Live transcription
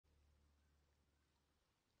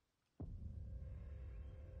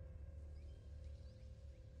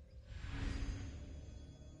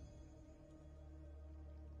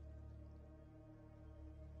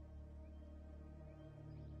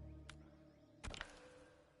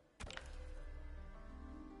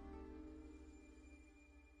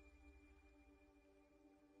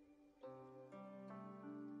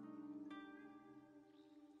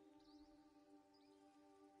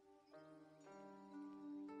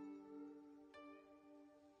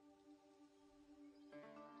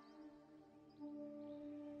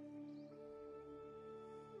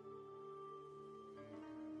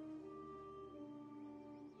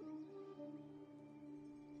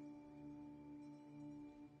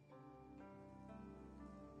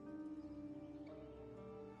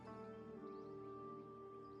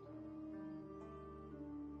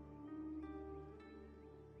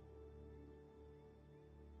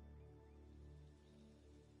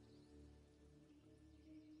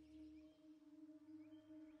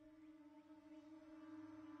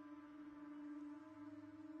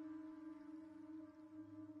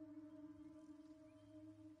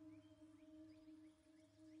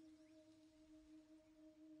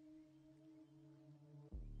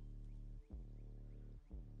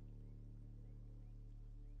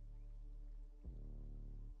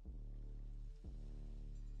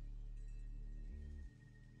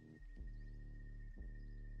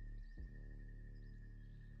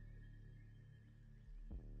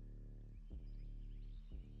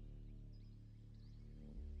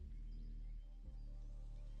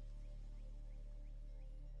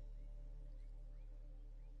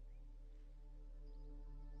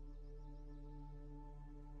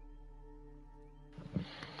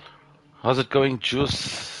How's it going,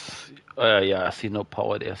 Juice? Yeah, I see no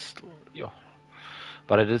power there still. Yo.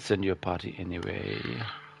 But I did send you a party anyway.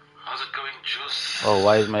 How's it going, Juice? Oh,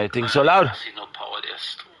 why is my thing so loud? I see no power there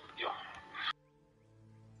still. Yo.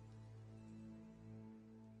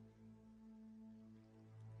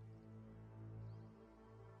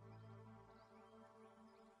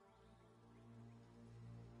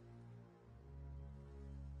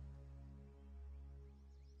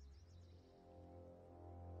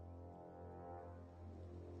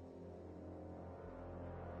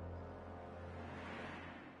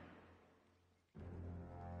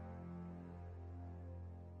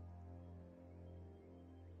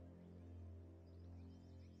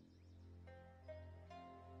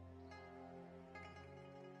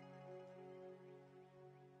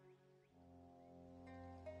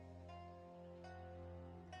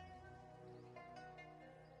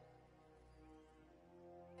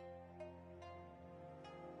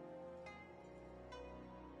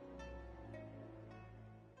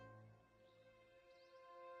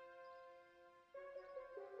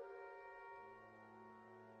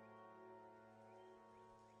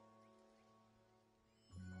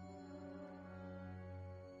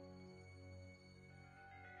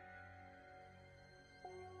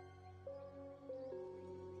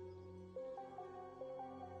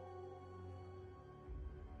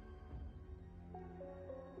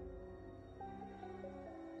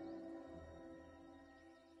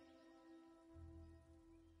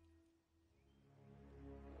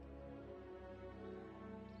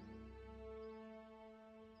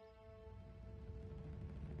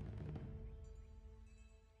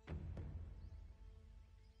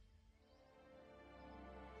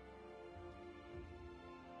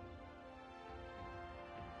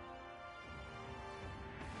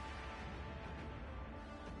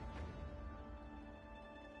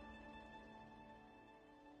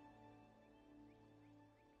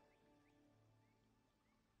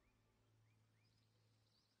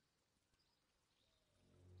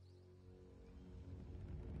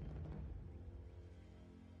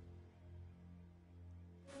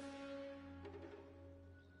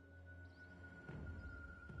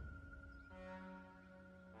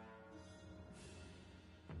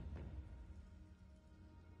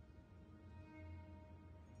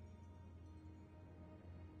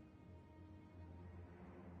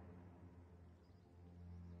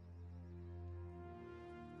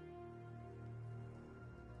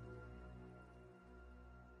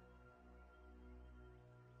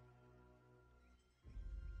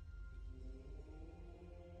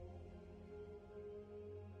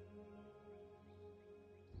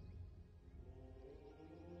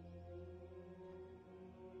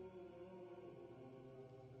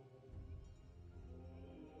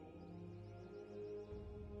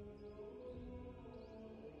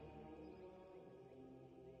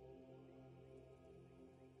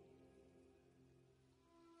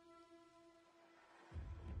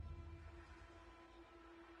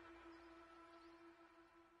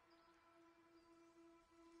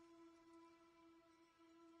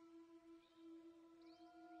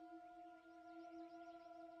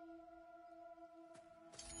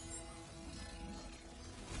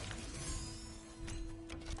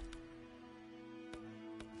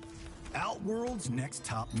 Outworld's next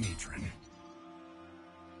top matron.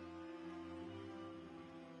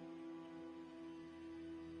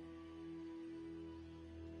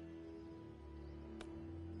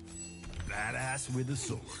 Badass with a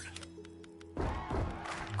sword.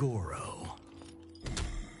 Goro.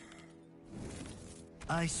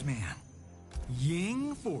 Iceman.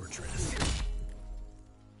 Ying Fortress.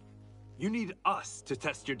 You need us to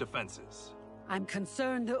test your defenses. I'm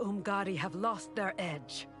concerned the Umgadi have lost their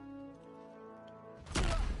edge.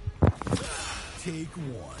 Take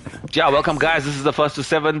one. Yeah, welcome guys. This is the first to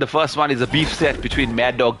 7. The first one is a beef set between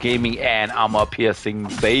Mad Dog Gaming and Armor Piercing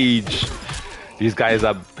Sage. These guys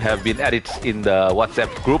have been at it in the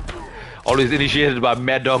WhatsApp group. Always initiated by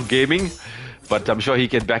Mad Dog Gaming, but I'm sure he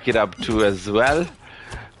can back it up too as well.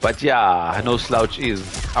 But yeah, no slouch is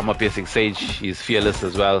Armor Piercing Sage. He's fearless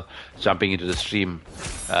as well, jumping into the stream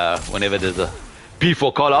whenever there's a beef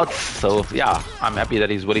or callouts. So yeah, I'm happy that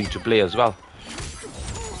he's willing to play as well.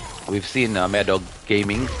 We've seen Mad Dog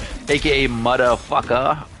Gaming, aka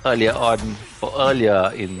Motherfucker,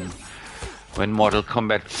 earlier in when Mortal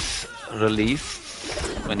Kombat's released,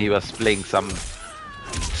 when he was playing some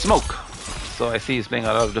Smoke. So I see he's playing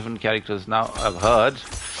a lot of different characters now, I've heard.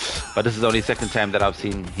 But this is the only second time that I've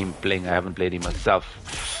seen him playing. I haven't played him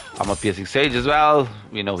myself. Armor Piercing Sage as well.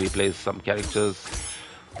 We know he plays some characters.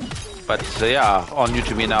 But yeah, all new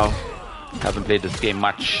to me now. Haven't played this game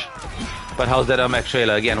much. But how's that Mac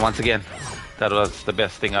trailer again? Once again, that was the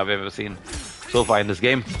best thing I've ever seen so far in this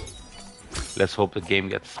game. Let's hope the game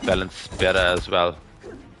gets balanced better as well.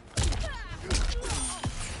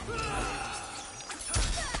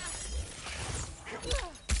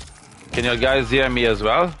 Can you guys hear me as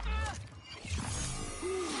well?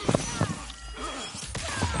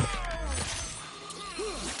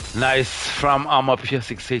 Nice from Armor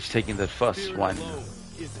Piercing Sage taking that first one.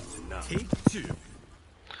 Take 2.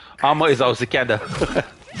 Armor is our Sikander.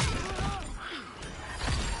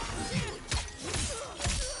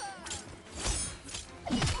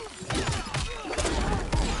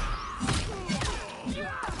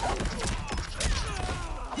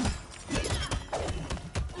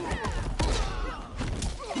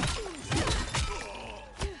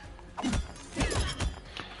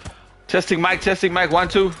 Testing mic, 1,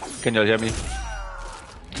 2. Can you all hear me?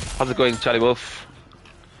 How's it going, Charlie Wolf?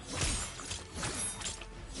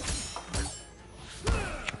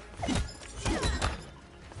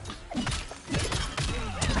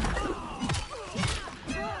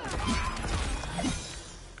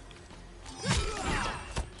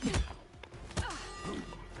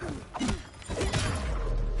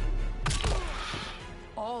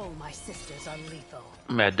 All my sisters are lethal.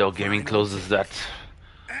 Mad Dog Gaming closes that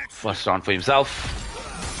first round for himself.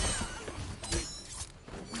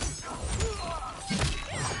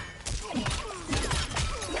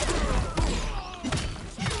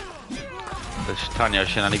 The Tanya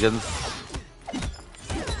shenanigans.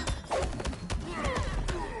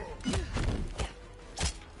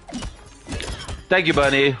 Thank you,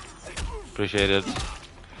 Bernie. Appreciate it.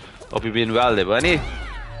 Hope you've been well there, Bernie.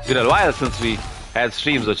 It's been a while since we had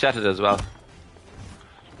streams or chatted as well.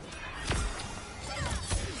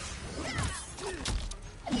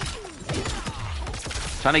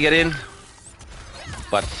 Trying to get in,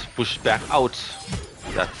 but pushed back out.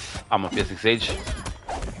 That's Armor Piercing Sage.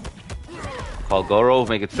 Call Goro,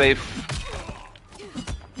 make it safe.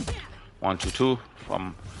 1, 2, 2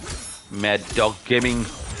 from Mad Dog Gaming.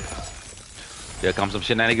 Here comes some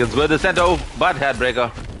shenanigans with the Cento, but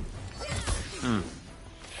Headbreaker.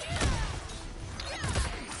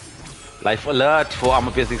 Life alert for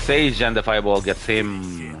Armor Piercing Sage, and the Fireball gets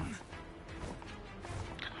him.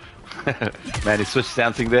 Man, he switched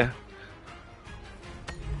dancing there.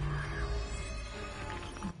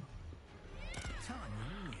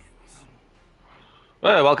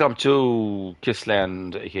 Well, welcome to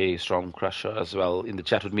Kissland, aka Strong Crusher, as well in the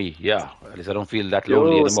chat with me. Yeah, at least I don't feel that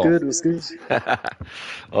lonely anymore. What's good?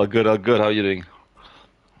 All good. How are you doing?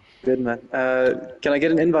 Good, man. Can I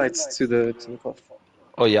get an invite to the call?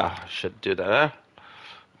 Oh yeah, should do that.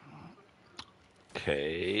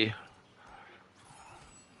 Okay.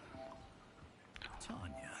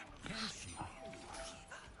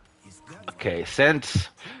 Okay, sent.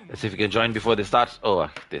 Let's see if we can join before they start. Oh,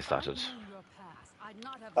 they started.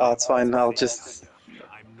 Oh, it's fine. I'll start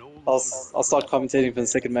commentating for the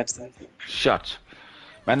second match then. Shut.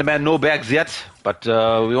 Man to man, no bags yet, but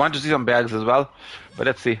we want to see some bags as well. But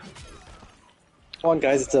let's see. Come on,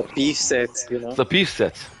 guys, it's a beef set, you know. It's a beef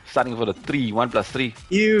set. Starting for the 3, 1+3.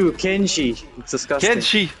 Ew, Kenshi. It's disgusting.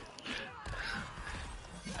 Kenshi!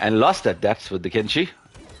 And lost at that with the Kenshi,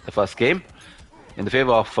 the first game. In the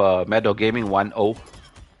favor of Mad Dog Gaming 1-0.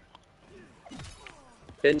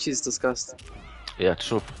 Kenshi's disgusting. Yeah,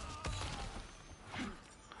 true.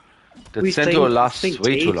 The He's Cento playing- lasts he's way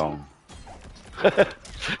playing too Jade. long.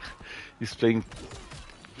 He's playing.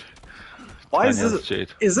 Why is Tanya's this? Jade.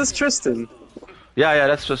 Is this Tristan? Yeah,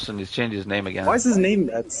 that's Tristan. He's changed his name again. Why is his name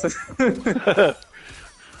that?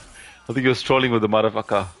 I think he was trolling with the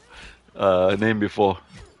motherfucker name before.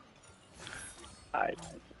 I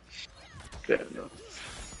don't know.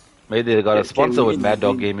 Maybe they got a Can sponsor with we- Mad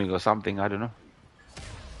Dog Gaming or something. I don't know.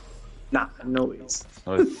 Nah, no ways.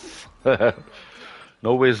 No, it's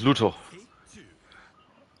no ways, Luto.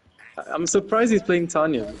 I'm surprised he's playing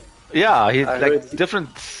Tanya. Yeah, he's I like heard- different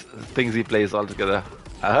things he plays altogether.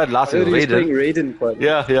 I heard last I heard year he's playing Raiden. Raiden quite.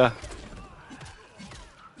 Yeah.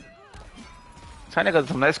 China got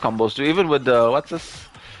some nice combos too, even with what's this?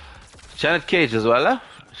 Janet Cage as well.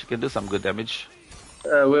 She can do some good damage.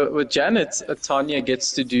 With Janet, Tanya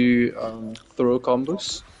gets to do throw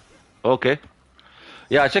combos. Okay.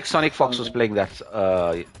 Yeah, I checked Sonic Fox was playing that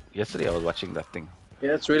yesterday. I was watching that thing.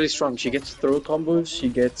 Yeah, it's really strong. She gets throw combos. She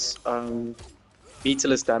gets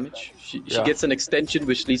meterless damage. She Yeah. gets an extension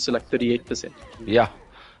which leads to like 38%. Yeah.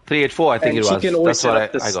 384, I think And it she was. can always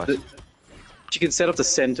That's what set up I got. she can set up the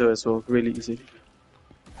center as well, really easy.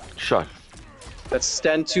 Sure. That's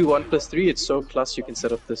stand 2, 1+3. It's so plus you can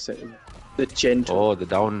set up the gentle. Oh, the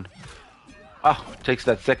down. Takes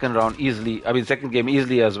that second round easily. I mean, second game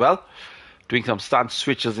easily as well. doing some stunt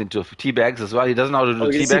switches into tea bags as well. He doesn't know how to do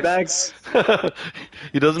Oh, tea you see bags. bags?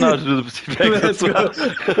 He doesn't know how to do the tea bags as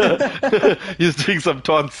well. He's doing some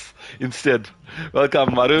taunts instead. Welcome,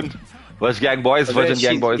 Marun. Virgin Gang Boys, Virgin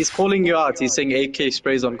Gang Boys. He's calling you out. He's saying AK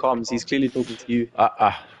sprays on comms. He's clearly talking to you.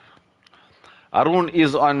 Arun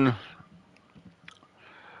is on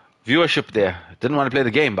viewership there. Didn't want to play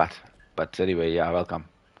the game, but anyway, yeah, welcome.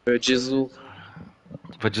 For Jizzle.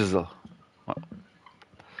 For Jizzle.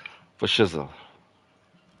 For Shizzle.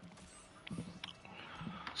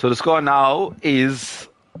 So the score now is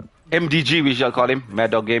MDG, we shall call him, Mad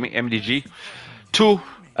Dog Gaming, MDG. 2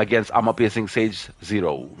 against Armor Piercing Sage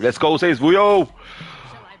 0. Let's go, Sage Vuyo!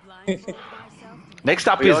 Next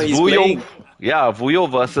up is Vuyo. Yeah, Vuyo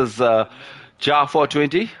versus Jar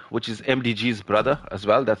 420, which is MDG's brother as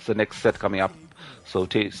well. That's the next set coming up. So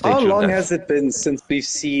stay tuned. How long has it been since we've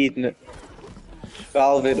seen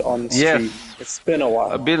Velvet on stream? Yes. It's been a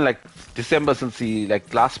while. It's been like December since he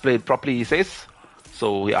last played properly, he says.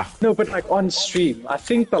 So yeah. No, but like on stream. I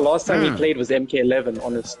think the last time he played was MK11,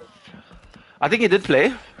 honestly. I think he did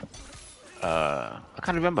play. I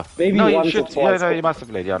can't remember. Maybe no, once he or twice. Yeah, no, he must have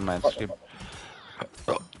played on my stream.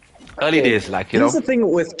 Early days, like, you Here's know. the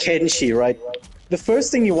thing with Kenshi, right? The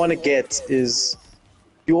first thing you want to get is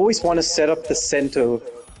you always want to set up the center,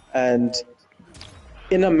 and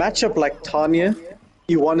in a matchup like Tanya,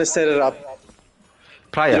 you want to set it up.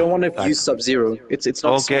 Prior. You don't want to use Sub-Zero. It's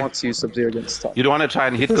not Okay. smart to use Sub-Zero against Tanya. You don't want to try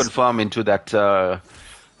and hit confirm into that.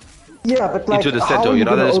 Yeah, but like, into the how center, are you'd you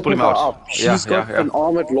rather gonna just pull open him her out. up? Yeah, She's got yeah. an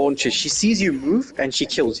armored launcher. She sees you move and she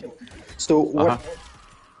kills you. So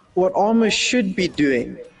what Armor should be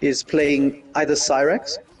doing is playing either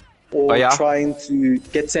Cyrex or trying to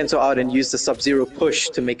get Cento out and use the Sub-Zero push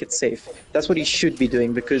to make it safe. That's what he should be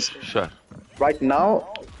doing, because right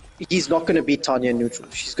now he's not going to beat Tanya in neutral.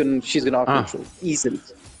 She's gonna out neutral easily.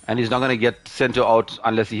 And he's not going to get Cento out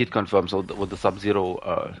unless he hit confirm. So with the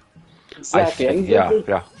Sub-Zero. Exactly. And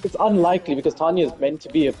yeah. It's unlikely because Tanya is meant to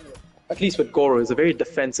be, at least with Goro, is a very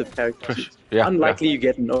defensive character. It's unlikely you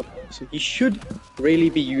get an open. So he should really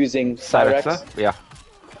be using Cyrex. Yeah.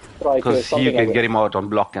 Because you can get him out on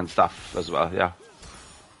block and stuff as well, yeah.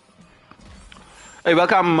 Hey,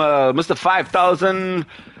 welcome, Mr. 5000,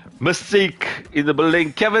 Mystique in the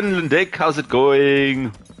building. Kevin Dick, how's it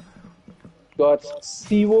going? Got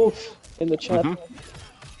Seawolf in the chat.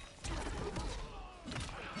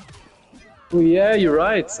 Oh, yeah, you're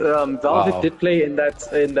right. Velvet did play in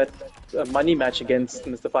that money match against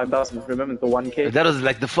Mr. 5000. Remember the 1K? That was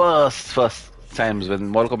like the first times when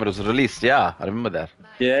Mortal Kombat was released. Yeah, I remember that.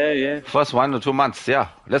 Yeah. First 1 or 2 months. Yeah.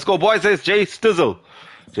 Let's go, boys. Says Jay Stizzle.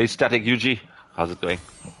 Jay Static UG. How's it going?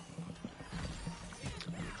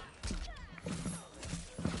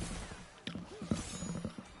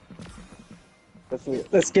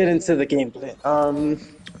 Let's get into the gameplay.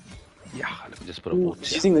 Yeah, let me just put a vote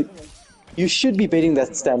here. You should be baiting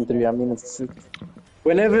that stand 3. I mean,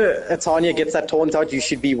 whenever Tanya gets that taunt out, you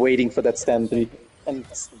should be waiting for that stand 3. And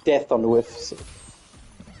it's death on the whiff. So.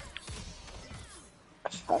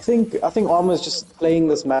 I think Armor's just playing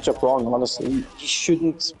this matchup wrong, honestly. He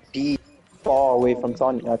shouldn't be far away from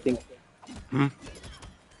Tanya, I think.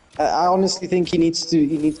 I honestly think he needs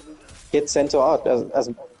to get Cento out as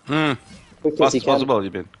quick as he can. Possible,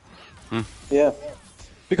 you mean? Yeah.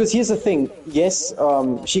 Because here's the thing, yes,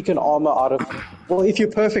 she can armor out of... Well, if you're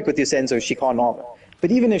perfect with your sensor, she can't armor.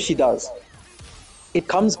 But even if she does, it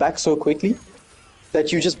comes back so quickly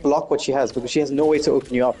that you just block what she has, because she has no way to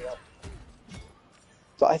open you up.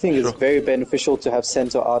 So I think it's very beneficial to have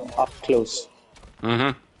Cento out up close.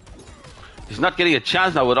 He's not getting a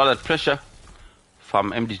chance now with all that pressure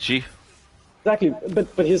from MDG. Exactly, but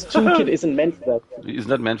his toolkit isn't meant for that. He's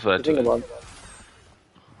not meant for that. Think about it.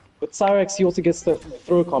 With Cyrex, he also gets the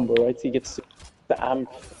throw combo, right? He gets the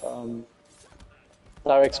amp,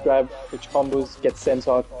 Cyrex grab, which combos, gets sent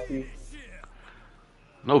out.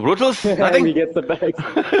 No brutals? And Nothing? he gets the bags.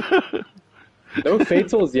 No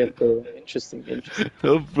fatals yet, though. Interesting.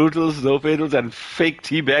 No brutals, no fatals, and fake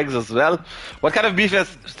tea bags as well. What kind of beef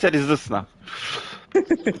set is this now?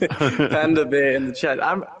 Panda Bear in the chat.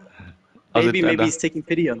 Maybe he's taking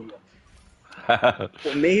pity on me.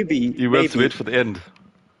 Or maybe He wants to wait for the end.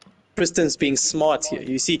 Tristan's being smart here.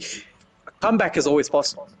 You see, a comeback is always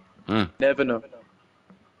possible. Never know.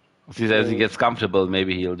 See, as he gets comfortable,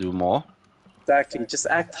 maybe he'll do more. Exactly. Just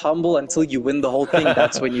act humble until you win the whole thing.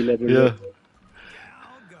 That's when you let it go.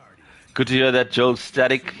 Good to hear that, Joel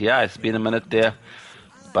Static. Yeah, it's been a minute there.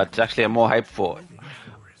 But actually, I'm more hyped for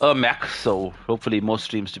Mac, so hopefully more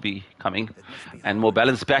streams to be coming. And more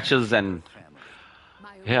balanced patches and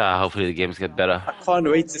Yeah, hopefully the games get better. I can't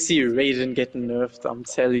wait to see Raiden get nerfed, I'm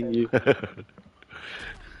telling you.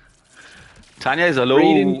 Tanya is a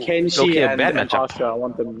Raiden, Kenshi, okay, a and bad matchup. Asha, I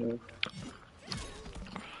want them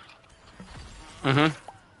nerfed.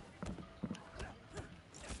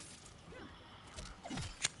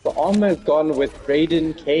 The armor is gone with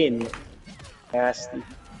Raiden Kane. Nasty.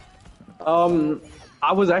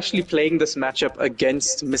 I was actually playing this matchup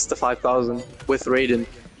against Mr. 5000 with Raiden,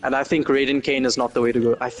 and I think Raiden Kane is not the way to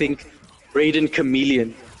go. I think Raiden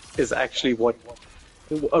Chameleon is actually what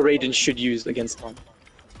a Raiden should use against Tom.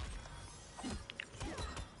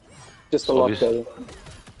 Just a lot better.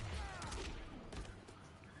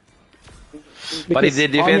 But if the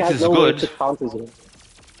defense is good, good,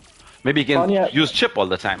 maybe you can Tanya- use chip all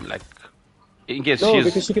the time, like in case no, she's.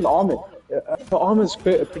 because she can arm it. Her armor is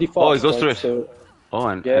pretty fast. Oh, it goes right? through it. So, Oh,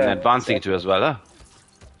 and Yeah, advancing too as well, huh?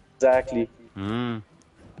 exactly. Mm.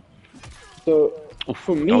 So Oof,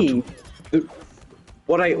 for me,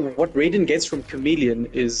 what Raiden gets from Chameleon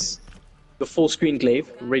is the full screen glaive,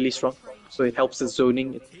 really strong. So it helps the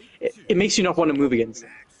zoning. It makes you not want to move against.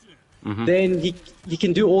 Then he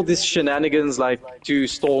can do all these shenanigans like do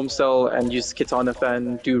Storm Cell and use Kitana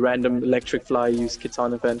Fan, do random Electric Fly, use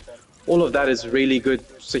Kitana Fan. All of that is really good,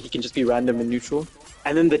 so he can just be random and neutral.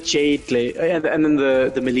 And then the Jade glaive, and then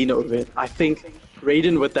the Melina overhead. I think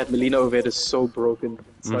Raiden with that Melina overhead is so broken.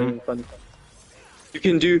 It's not even fun. You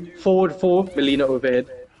can do forward 4 Melina overhead,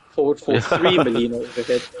 forward 4 3 Melina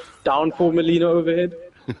overhead, down 4 Melina overhead,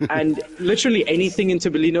 and literally anything into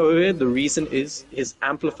Melina overhead. The reason is his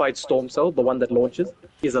amplified Storm Cell, the one that launches,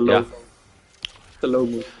 is a low, the low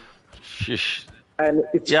move, Shish. and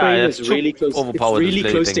its Yeah, frame it's is too really close. It's overpowered, really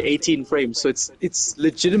this close thing. to 18 frames, so it's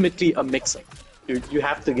legitimately a mix-up. You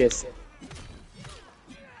have to guess.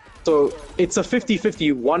 So it's a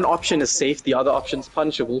 50-50. One option is safe, the other option's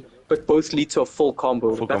punchable, but both lead to a full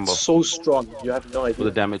combo. That's combo. so strong, you have no For the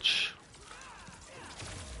idea. damage.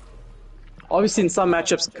 Obviously, in some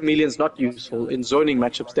matchups, Chameleon's not useful. In zoning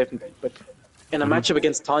matchups, definitely. But in a matchup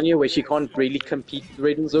against Tanya, where she can't really compete with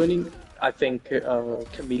Raiden zoning, I think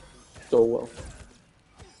Chameleon so well.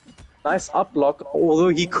 Nice up block, although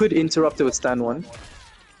he could interrupt it with stand 1.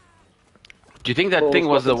 Do you think that Oh, thing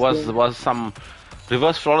was fucking was some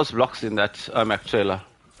reverse flawless blocks in that Mac trailer?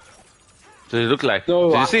 Did it look like?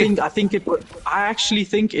 No, Did you see? I think it was. I actually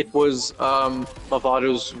think it was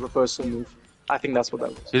Mavado's reversal move. I think that's what that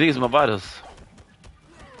was. You think it's Mavado's?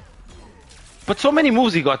 But so many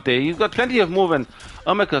moves he got there. He's got plenty of move, and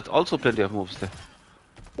Ermac got also plenty of moves there.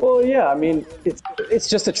 Well, yeah, I mean, it's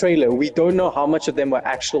just a trailer. We don't know how much of them were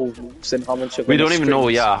actual moves and how much of them We don't were even know,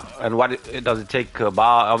 strings. yeah. And what does it take?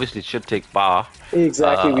 Bar? Obviously, it should take bar.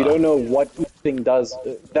 Exactly, we don't know what each thing does.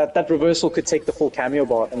 That reversal could take the full cameo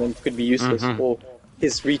bar and then could be useless, or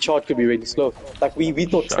his recharge could be really slow. Like we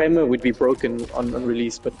thought Tremor would be broken on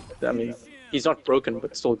release, but I mean, he's not broken,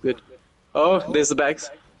 but still good. Oh, there's the bags.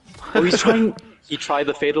 Oh, he's trying. He tried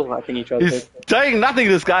the fatal. I think he tried the He's fatal. trying nothing,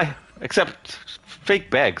 this guy, except fake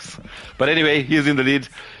bags. But anyway, he's in the lead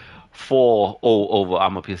 4-0 over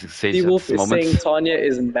Armor Piercing Sage at Wolf this is saying moment. Tanya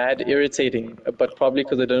is mad irritating, but probably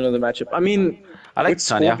because I don't know the matchup. I mean, I like with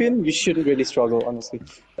Tanya. Scorpion, you shouldn't really struggle, honestly.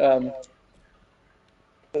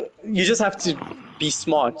 You just have to be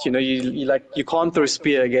smart, you know. You can't throw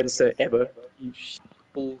spear against her ever.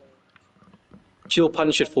 She'll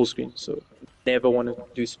punch at full screen, so never want to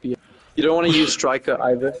do spear. You don't want to use striker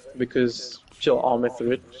either because she'll armor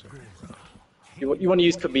through it. You want to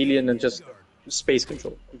use Chameleon and just space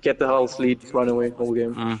control. Get the health lead, run away whole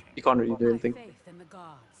game. You can't really do anything. Faith in the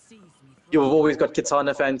gods sees me through. You've always got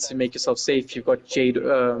Kitana Fan to make yourself safe. You've got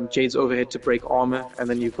Jade's overhead to break armor, and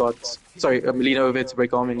then you've got Melina overhead to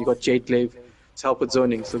break armor, and you've got Jade Glaive to help with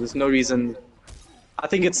zoning. So there's no reason. I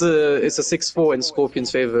think it's a 6-4 in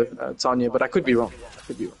Scorpion's favor, Tanya, but I could be wrong.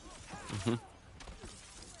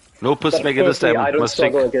 No puss making this Personally, time. I don't Must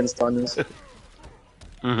take. struggle against Tanya's.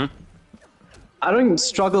 I don't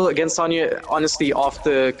struggle against Tanya, honestly,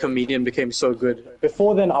 after Comedian became so good.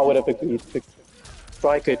 Before then, I would have agreed.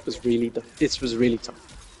 Striker, it was really tough.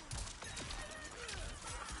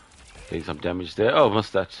 Taking some damage there. Oh, what's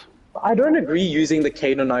that? I don't agree using the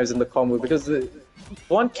Kano knives in the combo because you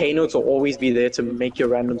want Kano to always be there to make your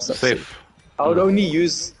random stuff Safe. I would only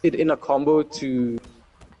use it in a combo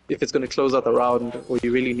if it's going to close out the round or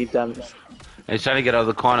you really need damage. And he's trying to get out of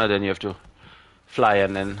the corner, then you have to fly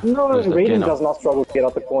and then. No, use the Raiden Kano. does not struggle to get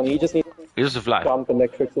out the corner. He just needs He used to fly. jump,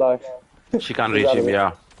 electric fly. She can't He's reach out of him, it.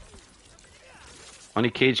 yeah. Only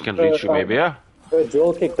Cage can reach you, maybe, yeah?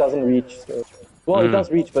 Dual kick doesn't reach. So. Well, it does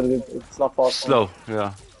reach, but it's not fast. Slow,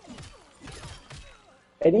 yeah.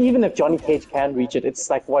 And even if Johnny Cage can reach it, it's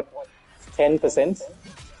like what, 10%.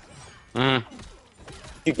 Mm.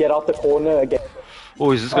 You get out the corner again.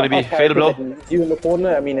 Oh, is this going to be fatal blow? You in the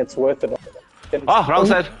corner, I mean, it's worth it. Oh, wrong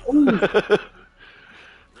side.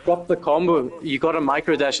 Drop the combo. You got a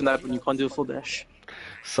micro dash in that when you can't do a full dash.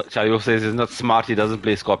 So, Chayo says he's not smart, he doesn't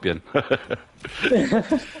play Scorpion.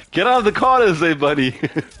 Get out of the corners, say buddy.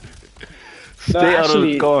 Stay out of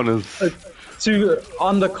the corners.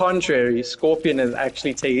 On the contrary, Scorpion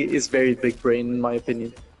is very big brain in my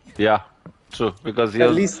opinion. Yeah, true, because he At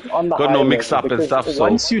has least on the got no mix up and stuff. So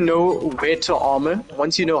once you know where to armor,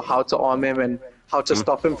 once you know how to arm him and how to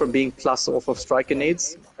stop him from being plus off of striker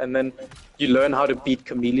nades, and then you learn how to beat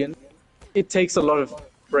Chameleon, it takes a lot of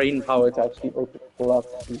brain power to actually open people up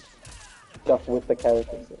and stuff with the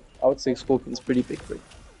character. So I would say Scorpion's pretty big brain.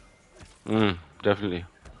 Definitely.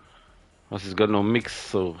 Plus he's got no mix,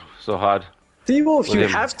 so hard. T-Wolf, you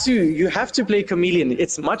have to play Chameleon.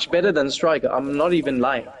 It's much better than Striker. I'm not even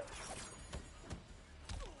lying.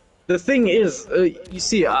 The thing is, you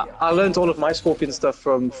see, I learned all of my Scorpion stuff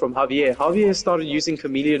from Javier. Javier started using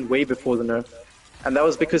Chameleon way before the nerf, and that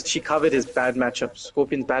was because she covered his bad matchups.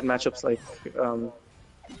 Scorpion's bad matchups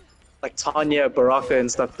like Tanya, Baraka, and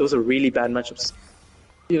stuff. Those are really bad matchups.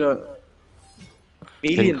 You know,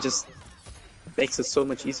 Chameleon just makes it so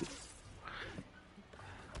much easier.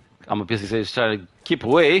 I'm a busy he's trying to keep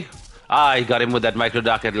away. He got him with that micro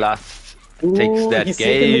dark at last. Takes that he's game.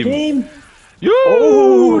 taking the game.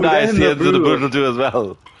 Yoo! Nice, he ends with the brutal 2 as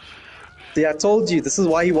well. See, I told you, this is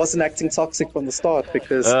why he wasn't acting toxic from the start,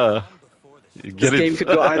 because this game could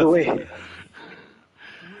go either way.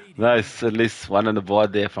 Nice, at least one on the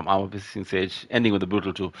board there from Armor Piercing Sage, ending with the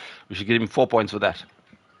brutal 2. We should give him 4 points for that.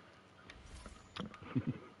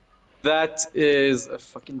 That is a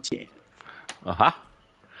fucking 10.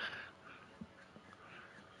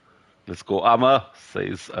 Let's go, Armor,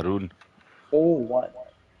 says Arun. 4-1.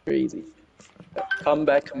 Crazy. That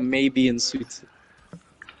comeback may be in suit.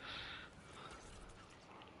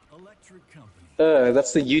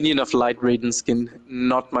 That's the Union of Light Raiden skin.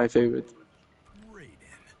 Not my favorite.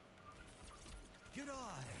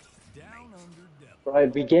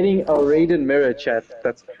 Right, we're getting a Raiden mirror chat.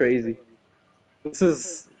 That's crazy. This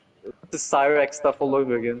is Cyrax stuff all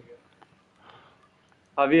over again.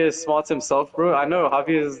 Javier is smart himself, bro. I know,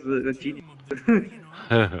 Javier is the genius.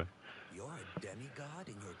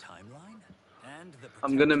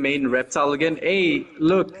 I'm gonna main Reptile again. Hey,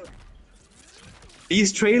 look.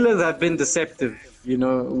 These trailers have been deceptive. You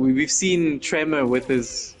know, we've seen Tremor with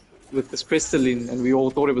his Crystalline, and we all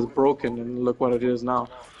thought it was broken, and look what it is now.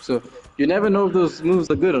 So, you never know if those moves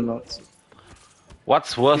are good or not.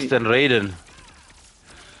 What's worse than Raiden?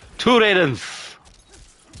 2 Raidens!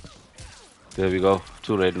 There we go,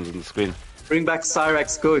 2 Raidens on the screen. Bring back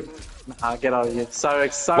Cyrax, good. Nah, get out of here.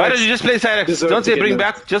 Cyrax. Why don't you just play Cyrax? Don't say bring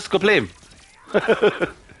back, just go play him.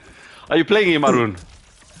 Are you playing him, Arun?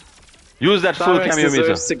 Use that full cameo meter. Cyrax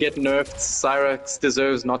deserves to get nerfed. Cyrax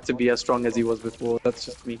deserves not to be as strong as he was before. That's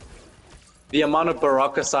just me. The amount of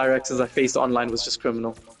Baraka Cyraxes I faced online was just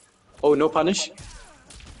criminal. Oh, no punish?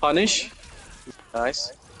 Punish?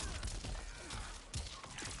 Nice.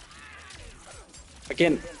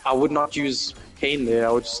 Again, I would not use Kane there.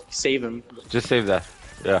 I would just save him. Just save that.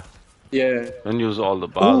 Yeah. Yeah. Don't use all the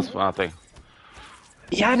bars for nothing.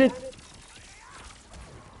 He had it.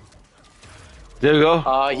 There you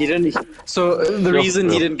go. He didn't. So the reason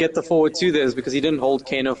he didn't get the forward 2 there is because he didn't hold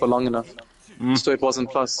Kano for long enough. So it wasn't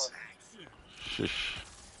plus. Shish.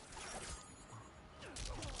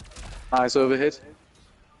 Nice overhit.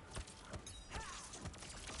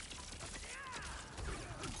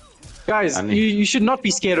 Guys, you should not be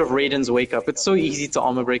scared of Raiden's wake up. It's so easy to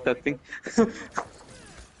armor break that thing.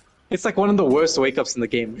 It's like one of the worst wake ups in the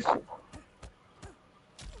game. It's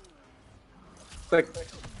like,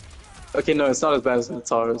 okay, no, it's not as bad as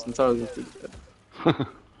Nataro's. Nataro's is pretty bad.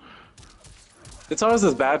 Nataro's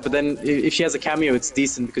is bad, but then if she has a cameo, it's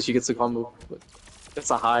decent because she gets a combo. But it's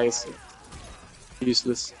a high, so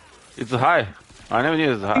useless. It's a high. I never knew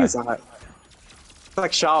it was a high. It's a high. It's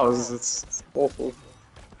like Shao's. It's awful.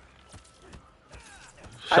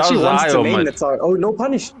 Shao's Actually wants high to or main mid? Nataro. Oh, no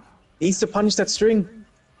punish. He needs to punish that string.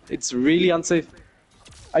 It's really unsafe.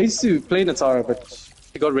 I used to play Natara, but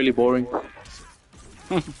it got really boring.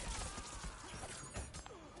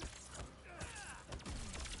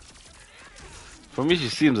 For me, she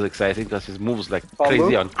seems exciting because she moves like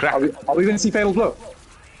crazy on crack. Are we going to see Fatal Blow?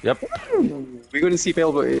 Yep. We're going to see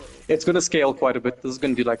Fatal Blow. It's going to scale quite a bit. This is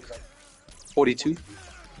going to be like 42,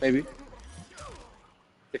 maybe.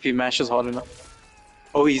 If he mashes hard enough.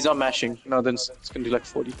 Oh, he's not mashing. No, then it's going to be like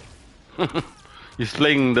 40. He's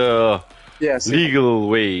playing the legal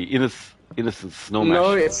way, Innocence, no match.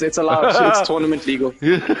 No, it's allowed. It's tournament legal.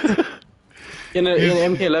 In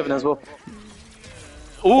MK11 as well.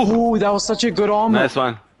 Ooh, that was such a good armor. Nice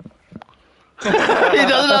one. He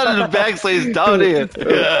doesn't have the back, so he's down here.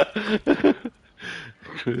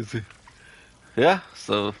 Crazy. Yeah,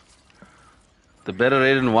 so the better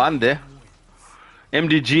Raiden won there.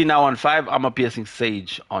 MDG now on 5, armor piercing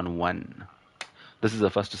Sage on 1. This is the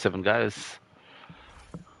first to 7 guys.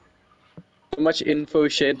 So much info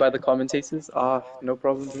shared by the commentators. No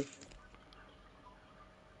problem, bro.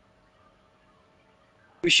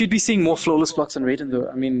 We should be seeing more flawless blocks on Raiden though.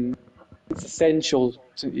 I mean, it's essential.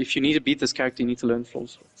 If you need to beat this character, you need to learn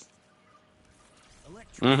flawless blocks.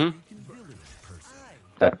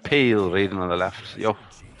 That pale Raiden on the left. Yo.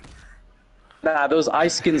 Nah, those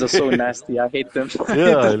ice skins are so nasty. I hate them.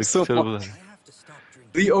 Yeah, it looks terrible.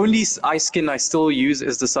 The only ice skin I still use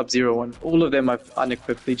is the Sub-Zero one. All of them are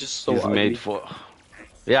unequipped. They're just so ugly. Made for.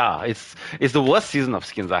 Yeah, it's the worst season of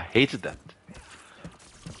skins. I hated that.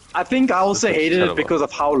 I think I also hated terrible. it because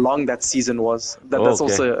of how long that season was. That's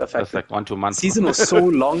also a factor. That's like 1-2 months. Season was so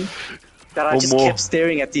long that I just more. kept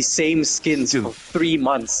staring at these same skins for 3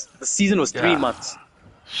 months. The season was 3 months.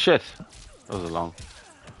 Shit. That was long.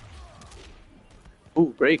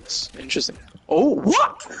 Ooh, breaks. Interesting. Oh,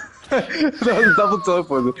 what? That was double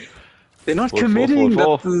teleport. They're not committing.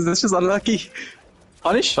 That's just unlucky.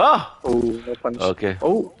 Punish? Ah! Oh, no punish. Okay.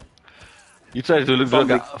 Oh. You tried to look like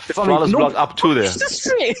a flawless block up 2 there.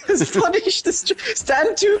 Punish the string.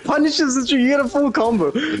 Stand 2 punishes the string. You get a full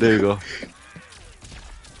combo. There you go.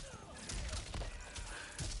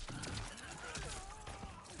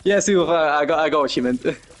 Yeah, see, I got what she meant.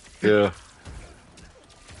 Yeah.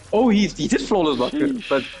 Oh, he did flawless block,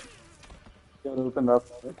 but got opened up.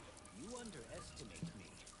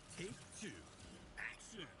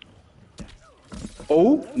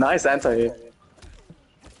 Oh, nice anti-hit.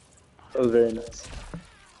 That was very nice.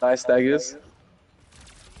 Nice daggers.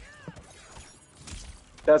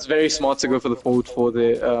 That's very smart to go for the forward for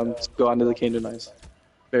the to go under the Kendo nice.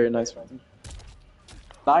 Very nice.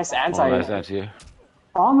 Nice anti-hit. Nice anti-hit.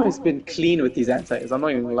 Armor has been clean with these anti-hits, I'm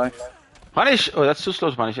not even gonna lie. Punish! Oh, that's too slow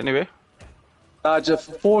to punish anyway.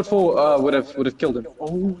 Just forward 4 would have killed him.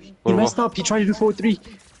 Oh, he messed up. He tried to do forward 3.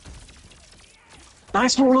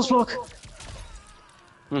 Nice flawless block.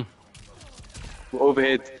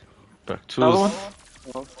 Overhead. Back to Another one.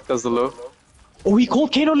 Oh, does the low. Oh, he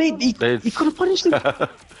called Kano late. He could have punished him.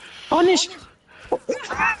 Punish.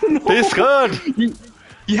 No. He's good.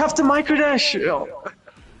 You have to microdash. Oh.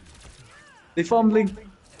 They're fumbling.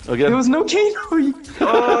 Again. There was no Kano.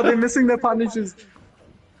 Oh, they're missing their punishes.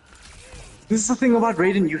 This is the thing about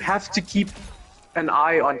Raiden, you have to keep an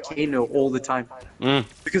eye on Kano all the time.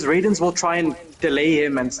 Because Raidens will try and delay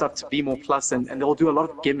him and stuff to be more plus, and they'll do a lot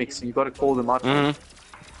of gimmicks, and you gotta call them out.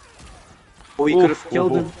 Oh, he could have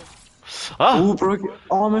killed him. Ooh, broke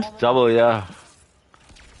armor. Double, yeah.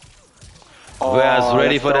 Oh, Where's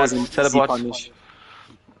ready for that an teleport? Punish.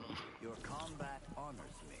 Your combat honors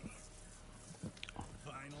me.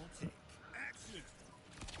 Final take. Action.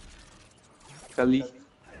 Kali.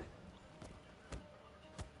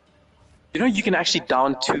 You know, you can actually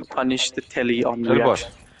down to punish the telly on Teleport.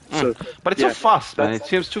 reaction. So, But it's yeah, so fast, man. It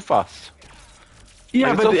seems too fast.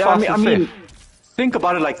 Yeah, Like, it's but so fast I and mean, safe. think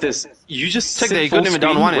about it like this. You just Check sit that you full couldn't even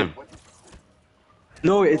down screen one with- him.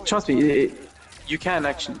 No, trust me, you can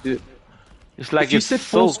actually do it. It's like If you it's sit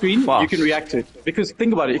so full screen, fast. you can react to it. Because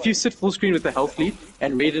think about it, if you sit full screen with the health lead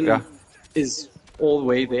and Raiden is all the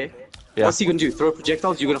way there, what's he gonna do? Throw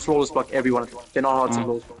projectiles? You're gonna flawless block every one of them. They're not hard to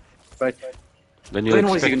flawless block, right? Then Then you're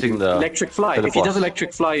what is he gonna expecting do? the Electric fly. If he teleport. does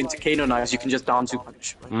electric fly into Kano knives, you can just down 2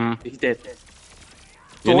 punish. Right? He's dead. You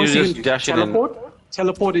So need what's to he just gonna do? dash it in.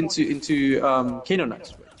 Teleport into Kano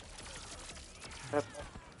knives. Right?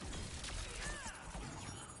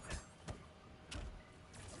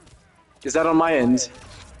 Is that on my end?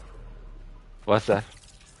 What's that?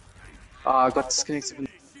 I got disconnected. From...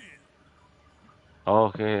 Oh,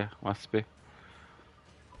 okay, must be.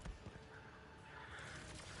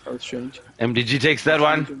 That was strange. MDG takes that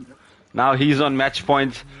one. Now he's on match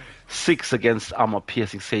point 6 against armor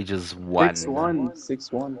piercing Sages 1. 6-1.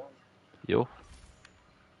 6-1. Yo.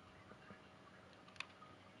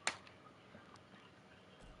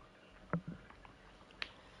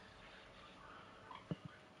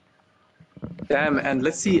 Damn, and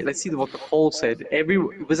let's see what the poll said. It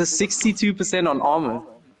was a 62% on armor.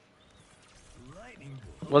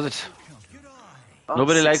 Was it? Oh,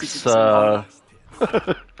 Nobody 62% likes armor.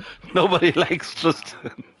 nobody likes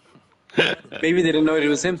Tristan. Maybe they didn't know it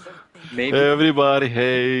was him. Maybe. Everybody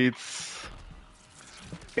hates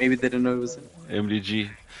Maybe they didn't know it was him. MDG.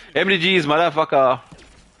 MDG is motherfucker.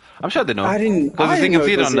 I'm sure they know. I didn't. Because I you didn't can know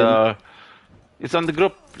see it it was on him. the. It's on the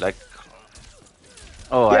group. Like.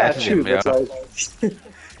 Oh, I Yeah, added true. him. Yeah.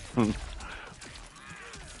 But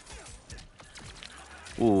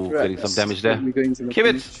Ooh, right, getting some damage there. we're going to the Keep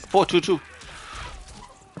it. beach. 4-2-2.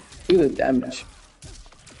 Do the damage.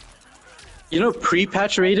 You know,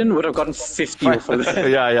 pre-patch Raiden would have gotten 50 off of that.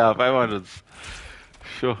 Yeah, 500.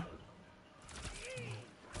 Sure.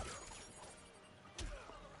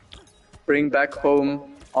 Bring back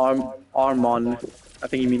home Armon. I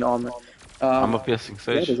think you mean armor. I'm a piercing Yeah,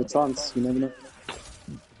 sage. there's a chance. You never know.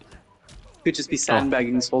 Could just be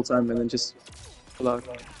sandbagging this whole time and then just pull out.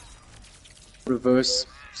 Reverse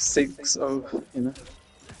 6-0, you know.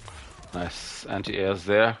 Nice anti-airs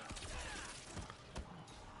there.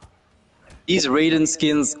 These Raiden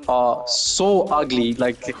skins are so ugly.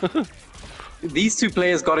 Like, these two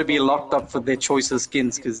players got to be locked up for their choice of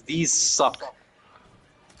skins because these suck.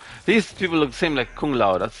 These people look the same like Kung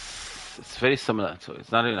Lao. It's very similar. So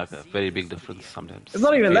it's not even like a very big difference sometimes. It's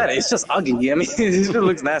not even that. It's just ugly. I mean, it just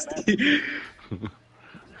looks nasty.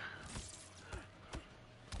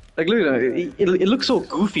 Like, look at it. It looks so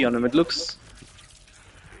goofy on him. It looks.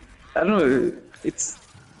 I don't know. It's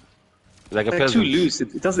like a like peasant. too loose.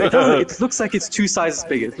 It doesn't. It looks like it's 2 sizes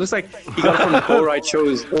bigger. It looks like he got it from Borai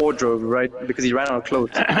Cho's wardrobe, right? Because he ran out of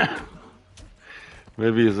clothes.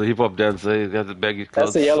 Maybe he's a hip hop dancer. He's got the baggy clothes.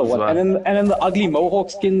 That's the yellow as one. well. And then the ugly mohawk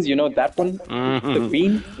skins. You know that one, the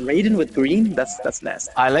green Raiden with green. That's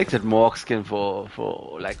nasty. I like that Mohawk skin for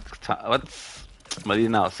like what's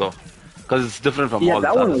Marina also, because it's different from Yeah, all the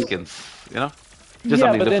that one other was- skins. You know, just Yeah,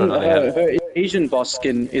 something but then different on the head. her Asian boss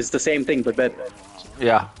skin is the same thing but better.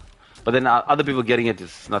 Yeah, but then other people getting it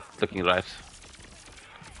is not looking right.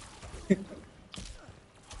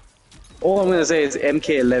 All I'm gonna say is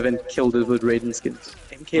MK11 killed it with Raiden skins.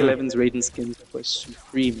 MK11's Raiden skins were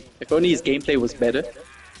supreme. If only his gameplay was better.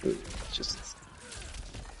 It's just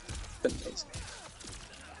been amazing.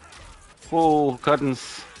 Oh,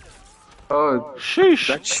 curtains. Oh, Sheesh.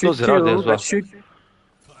 that should Close it out there kill. as well.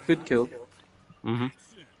 That could kill. Mm-hmm.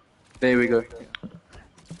 There we go.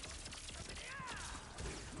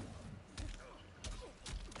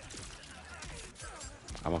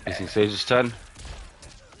 I'm up piecing Sage's turn.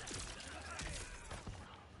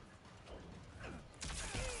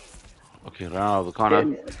 Okay, run out of the corner.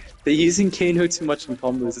 And they're using Kano too much in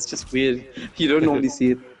combos. It's just weird. You don't normally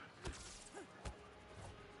see it.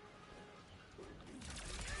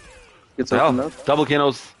 Gets opened Hell, up. double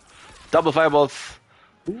Kanos, double fireballs.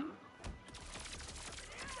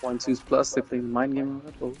 1-2's plus. They're playing mind game on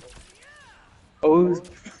that. Oh.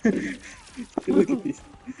 Look at these.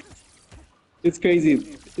 It's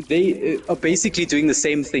crazy. They are basically doing the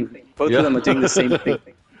same thing. Both Yeah. of them are doing the same thing.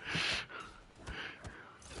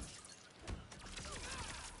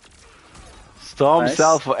 Storm Nice.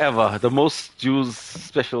 Cell forever, the most used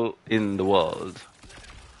special in the world.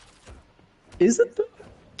 Is it though?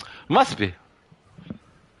 Must be.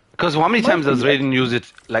 Because how many times does Raiden use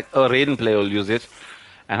it? Like a Raiden player will use it,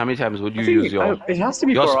 and how many times would you use your? It has to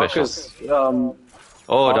be your Baraka's. Oh,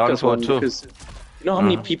 down Baraka's sword one, too. because you know how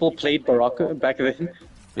many people played Baraka back then?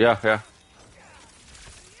 Yeah.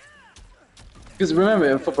 Because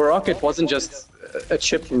remember, for Baraka, it wasn't just a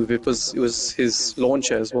chip move; it was his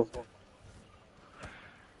launcher as well.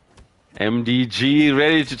 MDG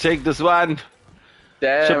ready to take this one.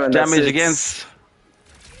 Damn, Chip and that's damage it. against.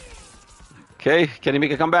 Okay, can he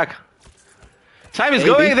make a comeback? Time is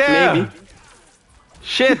Maybe, going there. maybe.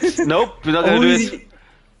 Shit. Nope, we're not gonna do it.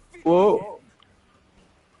 Whoa.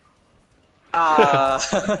 Ah.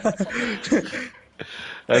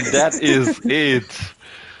 And that is it.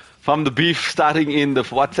 From the beef starting in the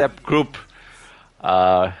WhatsApp group.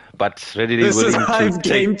 But ready and This is willing I'm to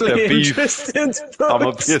take the gameplay beef interested. from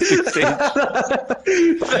a piercing stage.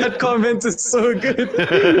 That comment is so good.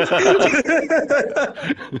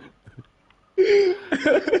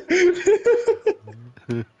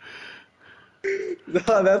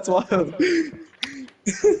 No, that's wild.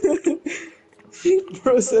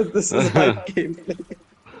 Bro said this is my gameplay.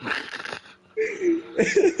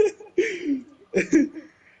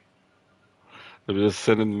 Let me just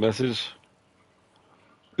send him a message.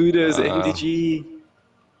 Kudos, MDG.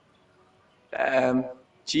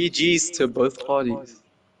 GG's to both parties.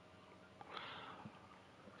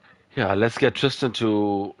 Yeah, let's get Tristan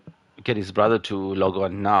to get his brother to log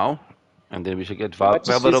on now. And then we should get Why just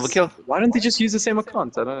Velvet use- Overkill. Why don't they just use the same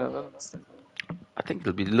account? I don't understand. I think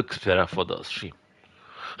it'll be looks better for the stream.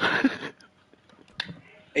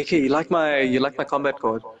 AK, you like my combat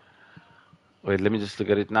code? Wait, let me just look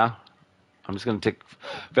at it now. I'm just gonna take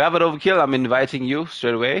Velvet Overkill. I'm inviting you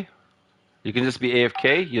straight away. You can just be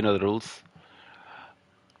AFK. You know the rules.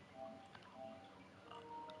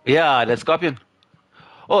 Yeah, that's Scorpion.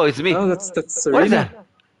 Oh, it's me. No, that's Serena. What is that?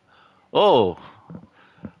 Oh,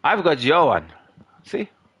 I've got your one. See?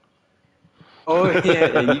 Oh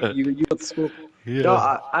yeah, you got the score. Yeah. No,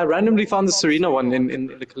 I randomly found the Serena one in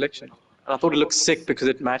the collection, and I thought it looked sick because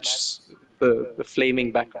it matched the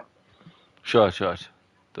flaming background. Sure.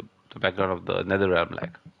 The background of the nether realm,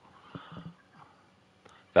 like.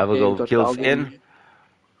 Valve Yeah, you go got kills Valve. in.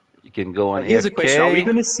 You can go on Here's a question: are we AFK.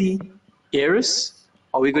 going to see Garrus?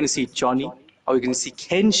 Are we going to see Johnny? Are we going to see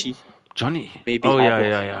Kenshi? Johnny. Maybe Oh Havoc.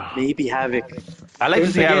 yeah. Maybe Havoc. I like to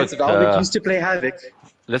Don't see forget, Havoc. Velvet used to play Havoc.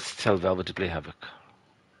 Let's tell Velvet to play Havoc.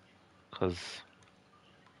 Cause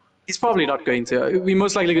He's probably not going to. We're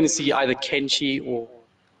most likely going to see either Kenshi or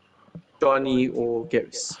Johnny or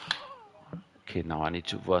Garrus. okay, now I need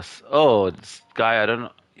to verse. Oh, this guy I don't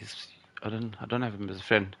know. I don't have him as a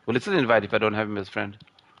friend. Well, it's an invite if I don't have him as a friend.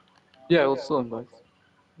 Yeah, we'll still invite.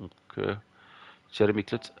 Okay. Jeremy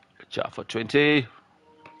Klitz, Jaffa 20.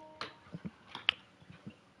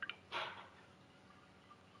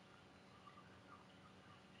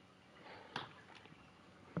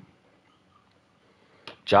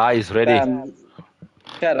 Ja is ready.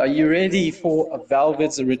 Kat, are you ready for a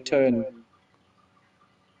Velvet's return?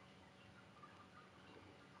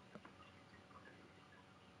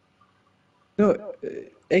 No,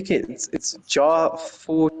 AK, it's Jar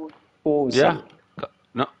 4 Yeah.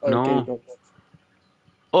 No. Okay, no.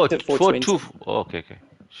 Oh, Said 4 420. 2. Oh, okay.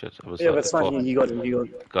 Shit, I was Yeah, at that's fine. 4. You got it. You got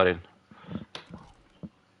it. Got in.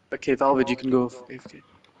 Okay, Velvet, you can go for AFK.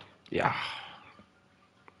 Yeah.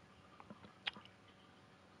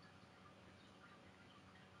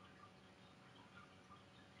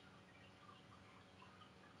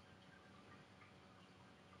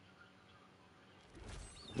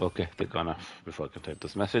 Okay, they're gone off before I can type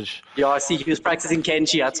this message. Yeah, I see he was practicing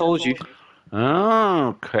Kenshi. I told you.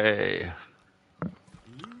 Okay.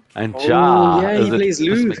 And Oh, Ja yeah, is he a plays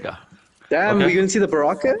Lou. peacemaker. Damn, Okay. we're gonna see the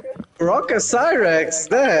Baraka? Baraka Cyrex,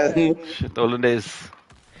 damn. Shit, olden days.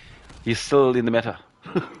 He's still in the meta.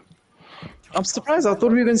 I'm surprised. I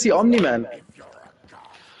thought we were gonna see Omni-Man.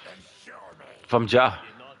 From Ja.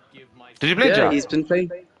 Did you play Yeah, Ja? he's been playing.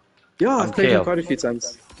 Yeah, I've played him KL. quite a few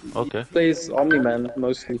times. Okay. He plays Omni-Man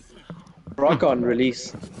mostly. Baraka on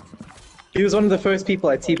release. He was one of the first people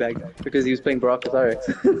I teabagged because he was playing Baraka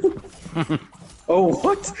Cyrex. Oh,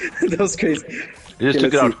 what? That was crazy. He just Okay,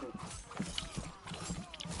 took it out. let's see.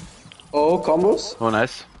 Oh, combos? Oh,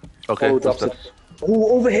 nice. Okay. Oh, what's drops that? it.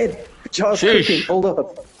 Oh, overhead. Char's Sheesh. cooking. Hold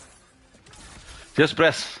up. Just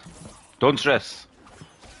press. Don't stress.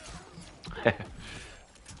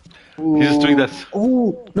 Ooh. He's just doing that.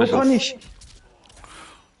 Oh, no Specials. punish.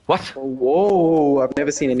 What? Oh, whoa, I've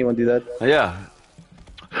never seen anyone do that. Yeah.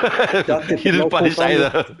 Got it, He didn't no punish full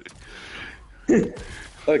combo. either.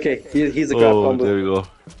 Okay, here's a grab Oh, combo. there we go.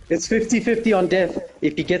 It's 50-50 on death.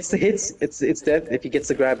 If he gets the hits, it's death. If he gets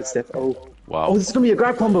the grab, it's death. Oh. Wow. Oh, this is gonna be a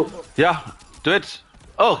grab combo. Yeah, do it.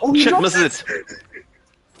 Oh, Oh, he shit, drops misses it.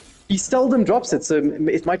 He seldom drops it, so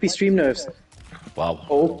it might be stream nerves. Wow.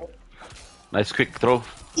 Oh. Nice quick throw.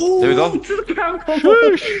 Ooh, There we go. it's a grab combo.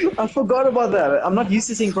 I forgot about that. I'm not used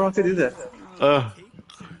to seeing Brock do that.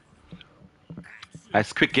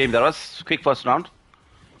 Nice quick game that was. Quick first round.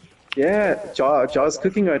 Yeah, Jar's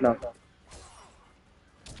cooking right now.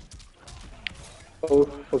 Oh,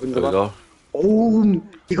 opens There the we go. Oh,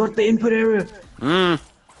 he got the input error. Mm.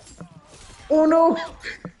 Oh no!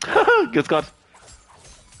 Good Scott.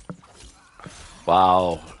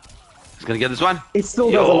 Wow. He's gonna get this one. It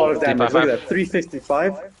still does a lot of Yo, damage. Look 355. at that,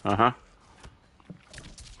 355. Uh-huh.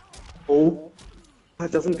 Oh,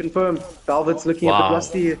 that doesn't confirm. Velvet's looking a Wow. bit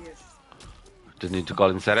rusty here. Didn't need to call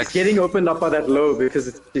in Serex. Getting opened up by that low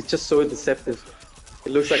because it's just so deceptive.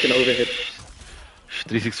 It looks like an overhead.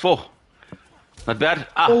 364. Not bad.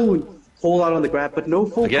 Ah. Oh, hold out on the grab, but no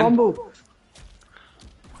full Again? combo.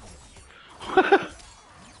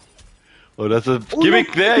 Oh, that's a Oh, gimmick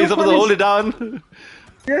no, there. no He's supposed to punish. hold it down.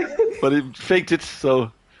 Yeah. But he faked it,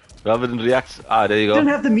 so Velvet didn't react. Ah, there you Didn't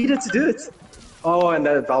go. have the meter to do it. Oh, and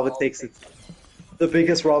then Velvet takes it. The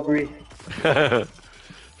biggest robbery.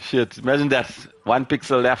 Shit, imagine that. 1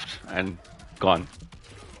 pixel left and gone.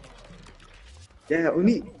 Yeah,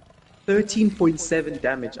 only 13.7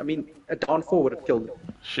 damage. I mean, a down 4 would have killed it.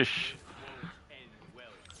 Shish.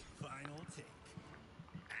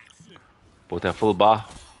 Both have full bar.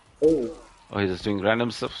 Oh. Oh, he's just doing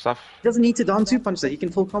random stuff. He doesn't need to down 2 punch that. He can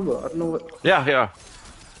full combo. I don't know what. Yeah.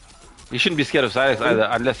 You shouldn't be scared of Cyrix either,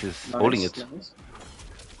 unless he's holding it. Nice.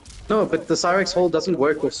 No, but the Cyrex hold doesn't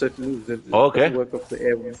work with certain moves. It Okay. doesn't work with the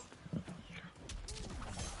air one.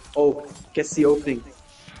 Oh, gets the opening.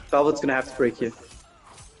 Velvet's gonna have to break here.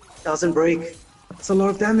 Doesn't break. That's a lot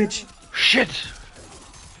of damage. Shit!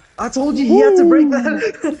 I told you he had to break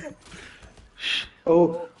that.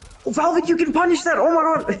 Oh, Velvet, you can punish that. Oh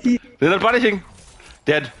my god. They're not punishing.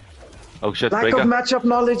 Dead. Oh shit, Lack break of up. matchup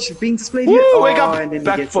knowledge being displayed Woo, here. wake Oh, up! and then he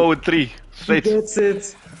Back gets forward it. 3. He Straight. gets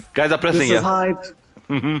it. Guys are pressing This here. is hype.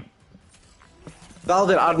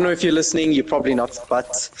 Velvet, I don't know if you're listening. You're probably not,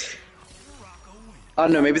 but I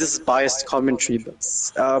don't know. Maybe this is biased commentary, but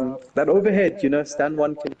that overhead, you know, stand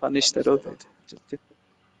one can punish that overhead.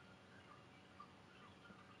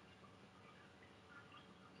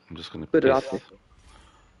 I'm just gonna Put it out place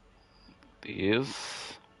there. these.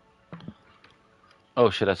 Oh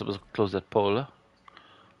shit, I supposed to close that poll. Huh?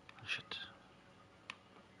 Shit.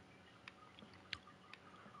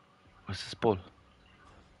 What's this poll?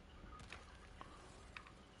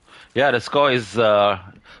 Yeah, the score is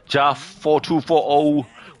Jar 4240,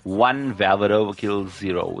 1 Velvet Overkill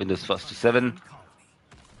 0 in this first to 7.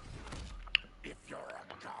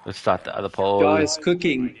 Let's start the other poll. Jar is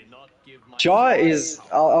cooking. Jar is,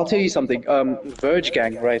 I'll tell you something. Verge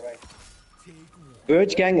Gang, right?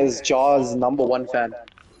 Verge Gang is Jar's #1 fan.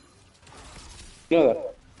 You know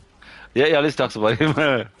that? Yeah, he always talks about him.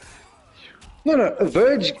 No,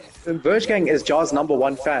 Verge Gang is Jar's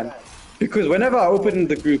 #1 fan. Because whenever I open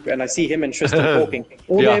the group and I see him and Tristan talking,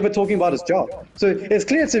 all Yeah. they're ever talking about is Jar. So it's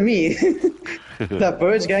clear to me that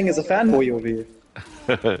Verge Gang is a fanboy over here.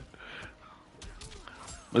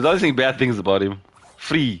 There's always saying bad things about him.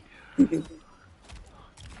 Free.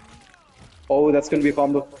 Oh, that's gonna be a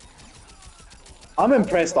combo. I'm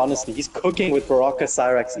impressed, honestly. He's cooking with Baraka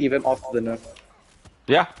Cyrax even after the nerf.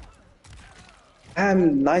 Yeah.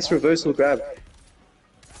 And nice reversal grab.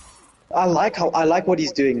 I like what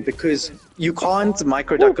he's doing because you can't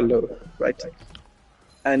micro duck a low, right?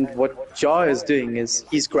 And what Jar is doing is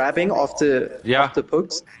he's grabbing after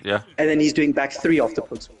pokes, Yeah. and then he's doing back 3 after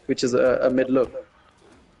pokes, which is a mid low.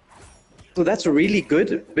 So that's really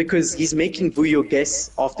good because he's making Vuyo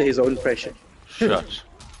guess after his own pressure. Shut.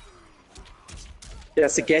 He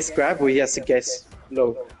has to guess grab or he has to guess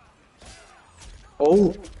low.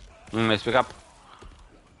 Oh, Let's pick up.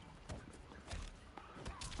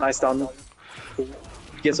 nice down.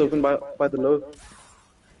 Gets opened by the low.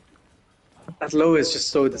 That low is just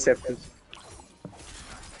so deceptive.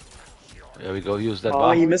 There we go, use that Oh,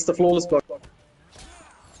 bar. he missed the flawless block.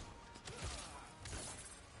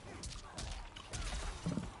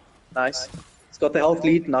 Nice. He's got the health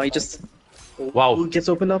lead. Now he just Wow. gets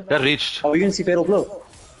opened up. That reached. Are we gonna see fatal blow?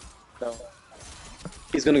 No.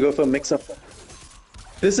 He's gonna go for a mix-up.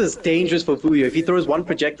 This is dangerous for Vuyo. If he throws one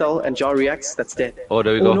projectile and Jar reacts, that's dead. Oh,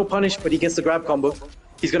 there we go. No punish, but he gets the grab combo.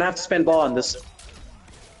 He's gonna have to spend bar on this.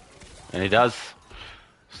 And he does.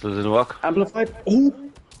 Still didn't work. Amplified. Oh,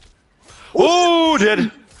 Oh, dead.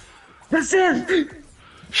 that's it.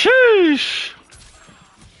 Sheesh.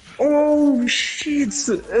 Oh shit.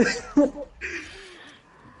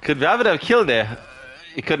 Could Velvet have killed there?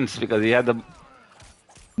 He couldn't because he had the.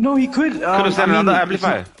 No, he could. Could have sent another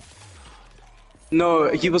amplifier. No,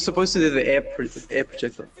 he was supposed to do the air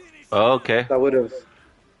projectile. Oh, okay. That would have.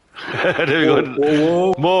 There we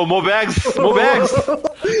go. Whoa. More bags. More bags.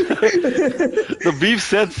 The beef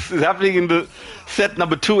sets is happening in the set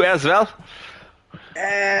number 2 as well.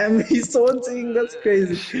 He's taunting. That's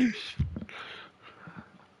crazy.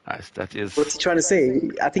 Nice. That is. What's he trying to say?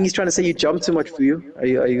 I think he's trying to say you jump too much for you. Are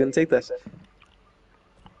you gonna take that?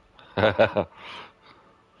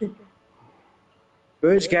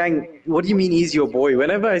 Verge Gang, what do you mean he's your boy?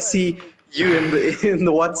 Whenever I see you in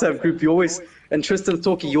the WhatsApp group, you always and Tristan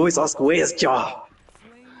talking, you always ask, "Where's Jar?"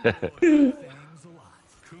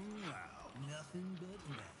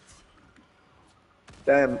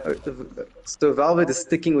 Damn. So Velvet is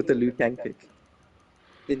sticking with the Liu Kang pick.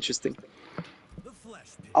 Interesting.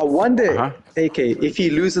 I wonder, AK, if he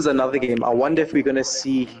loses another game, I wonder if we're gonna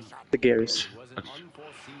see the Garrus.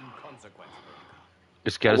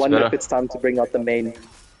 Is I Garrus wonder better? if it's time to bring out the main.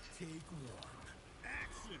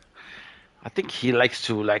 I think he likes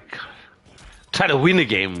to try to win a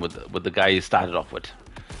game with the guy he started off with.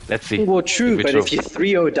 Let's see. Well, true, we but true. if you're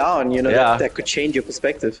 3-0 down, you know, Yeah. that could change your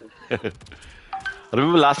perspective. I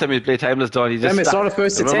remember last time he played Timeless Dawn, he just Damn, it's stuck. not a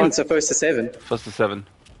first to 10, Remember? it's a first to 7. First to 7.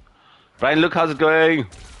 Brian, look, how's it going?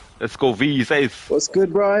 Let's go V, safe. What's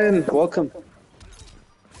good, Brian? Welcome.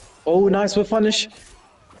 Oh, nice with punish.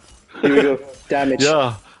 Here we go. Damage.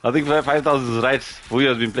 Yeah, I think 5,000 is right. Vuyo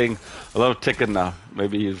has been playing a lot of Tekken now.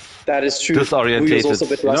 Maybe he's That is true. disorientated. Vuyo's also a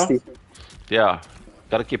bit you know? rusty. Yeah,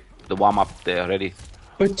 gotta keep the warm up there ready.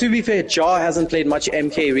 But to be fair, Jar hasn't played much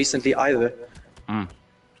MK recently either.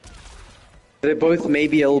 They're both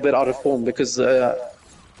maybe a little bit out of form because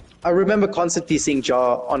I remember constantly seeing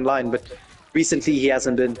Jar online, but Recently, he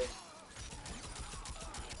hasn't been.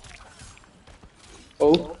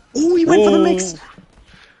 Oh, he went for the mix.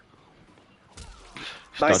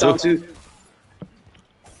 Nice down two.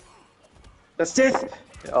 That's death.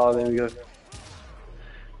 Oh, there we go.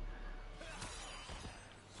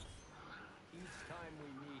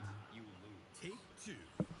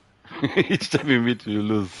 Each time we meet, you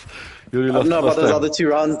lose. You really I lost don't know about first those time. other 2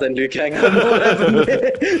 rounds then, Liu Kang. I don't know what happened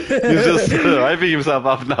there. He's just hyping himself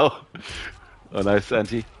up now. Oh, nice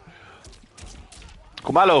anti.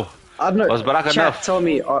 Kumalo. I don't know. Was Baraka Chat, enough? tell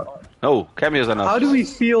me, No, cameos enough. how do we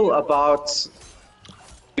feel about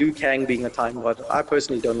Liu Kang being a time god? I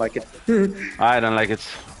personally don't like it. I don't like it.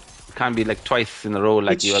 Can't be like twice in a row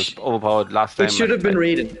like he was overpowered last time. It should have been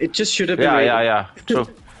Raiden. It just should have been Yeah, Raiden. yeah. True.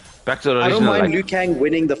 Back to the I original. don't mind like, Liu Kang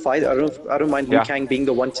winning the fight. I don't mind Liu Yeah. Kang being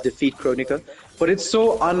the one to defeat Kronika. But it's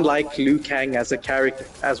so unlike Liu Kang as a character,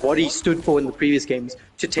 as what he stood for in the previous games,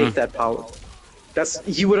 to take that power.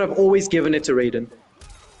 He would have always given it to Raiden.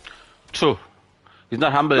 True. He's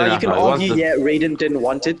not humble Now you enough. can now. He wants argue, the- yeah, Raiden didn't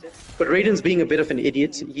want it, but Raiden's being a bit of an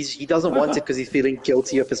idiot. He doesn't want it because he's feeling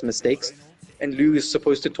guilty of his mistakes, and Liu is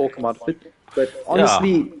supposed to talk him out of it. But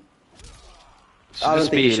honestly, Should I don't just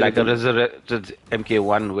think he be should like a have been. resurrected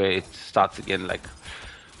MK1 where it starts again like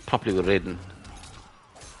properly with Raiden.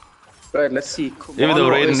 Right, let's see. Even though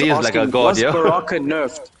Kumano Raiden is like a asking, god, was yeah? Baraka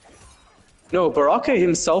nerfed? No, Baraka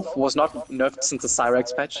himself was not nerfed since the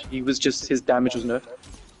Cyrax patch. He was just, his damage was nerfed.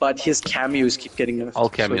 But his cameos keep getting nerfed. All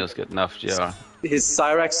cameos get nerfed, yeah. His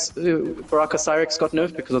Cyrax, Baraka Cyrax got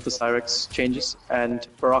nerfed because of the Cyrax changes, and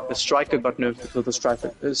Baraka Striker got nerfed because of the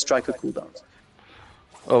Striker cooldowns.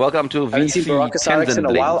 Oh, welcome to I haven't seen VC Baraka Cyrax in a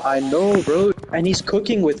Kensington. while. I know, bro. And he's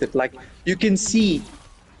cooking with it. Like, you can see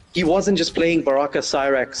he wasn't just playing Baraka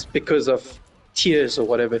Cyrax because of tiers or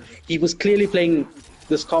whatever. He was clearly playing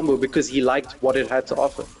this combo because he liked what it had to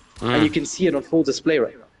offer. And you can see it on full display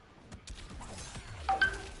right now.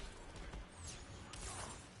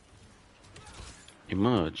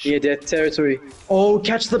 Emerge. Near death territory. Oh,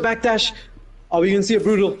 catch the backdash. Are we going to see a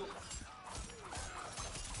brutal?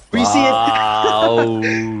 We see it. Wow.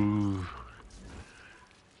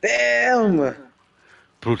 Damn.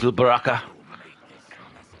 Brutal Baraka.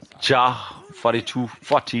 Ja,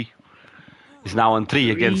 42-40. Is now on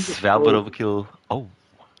 3 against Velvet Overkill. Oh.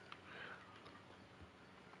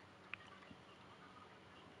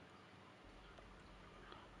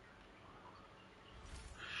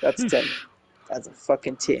 That's 10. That's a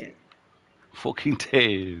fucking 10. Fucking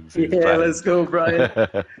tens. Yeah, let's go, Brian.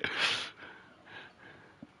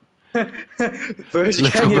 First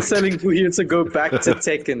Let's gang go is selling for you to go back to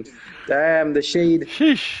Tekken. Damn, the shade.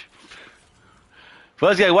 Sheesh.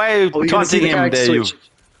 First guy, why are you Oh, you're gonna see taunting the him character there, you? switch.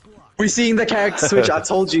 We're seeing the character switch. I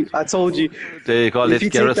told you. I told you. They call If it you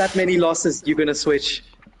take Garrus. that many losses, you're gonna switch.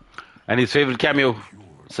 And his favorite cameo,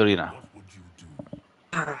 Serena.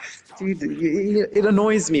 Dude, it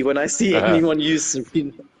annoys me when I see anyone use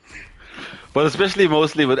Serena. But especially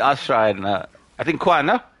mostly with Astra and I think Quan,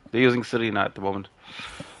 no? They're using Serena at the moment.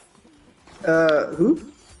 Who?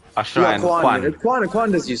 Astra Yeah, and Quan.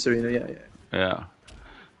 Quan does use Serena, yeah. Yeah.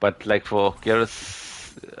 But like for Garrus,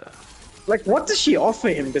 Like, what does she offer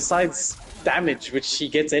him besides damage, which she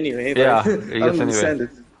gets anyway? Yeah, Like, he I gets don't anyway. understand it.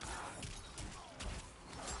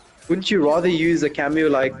 Wouldn't you rather use a cameo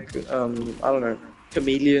like, I don't know,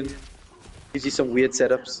 Chameleon? Gives you some weird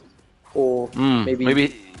setups. Or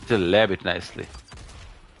maybe to lab it nicely.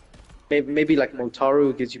 maybe like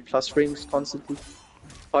Motaro gives you plus frames constantly.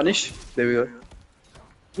 Punish. There we go.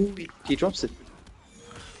 Ooh, he drops it.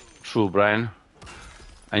 True, Brian.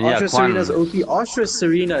 And yeah, Astra Quan. Serena's OP. Astra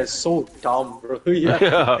Serena is so dumb, bro.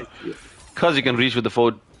 Yeah. Because you can reach with the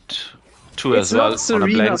forward 2 It's as well not on a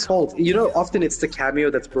Serena's blank. fault. You know, often it's the cameo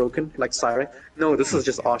that's broken, like Siren. No, this is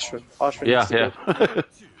just Astra. Astra Yeah, needs to go. yeah.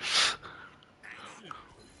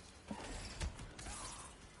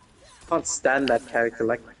 Can't stand that character.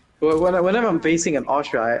 Like, whenever I'm facing an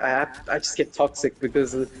Astra, I just get toxic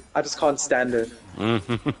because I just can't stand her.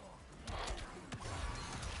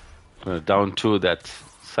 Down 2 that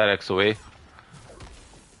Cyrax away.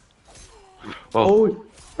 Oh,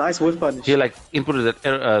 nice whiff punish. He like inputted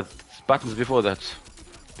that buttons before that.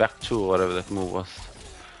 Back 2 or whatever that move was.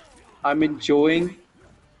 I'm enjoying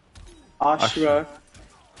Astra.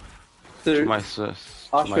 To my Astra,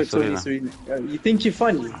 Tony, Serena. Serena. You think you're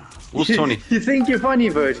funny? Who's Tony? You think you're funny,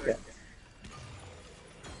 Vertigo?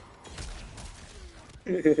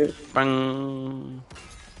 Bang.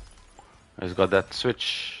 He's got that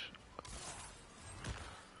switch.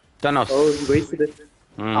 Thanos. Oh, he wasted it.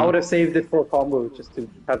 I would have saved it for a combo just to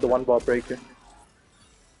have the 1 bar breaker.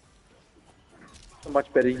 A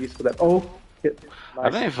much better use for that. Oh, Hit. I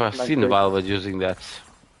don't know if I've seen Valve using that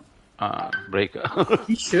breaker.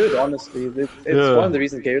 He should, honestly. It's Yeah. one of the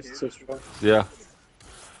reasons Garrus is so strong. Yeah.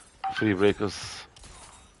 Free breakers.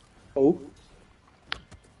 Oh.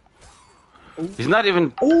 He's not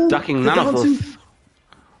even Oh, ducking the none of down those. two.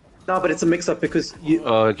 No, but it's a mix-up because again,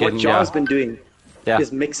 what Jar's yeah. been doing Yeah.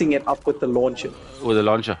 is mixing it up with the launcher. With a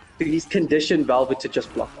launcher. He's conditioned Valve to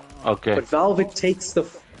just block. Okay. But Valve takes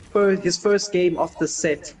his first game off the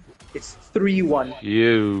set. It's 3-1.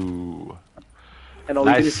 You. And are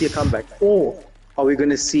we going to see a comeback? Or are we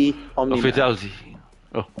going to see A Omni-Man? fatality.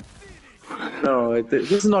 Oh. No,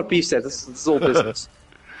 this is not beef set. This is all business.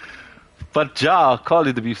 But Ja called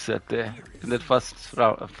it the beef set there in that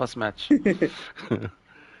first match.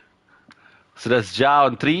 So that's Ja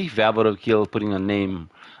on 3, Vabro kill, putting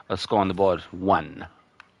a score on the board, 1.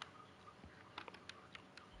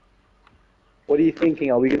 What are you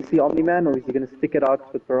thinking? Are we going to see Omni-Man or is he going to stick it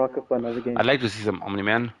out with Baraka for another game? I'd like to see some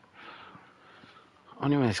Omni-Man.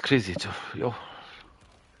 Omni-Man is crazy too. Yo.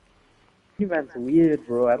 Omni-Man's weird,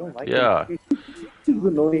 bro. I don't like Yeah. him. He's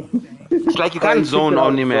annoying. It's like you can't zone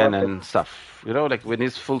Omni-Man and stuff. You know, like when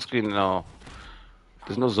he's full screen, no.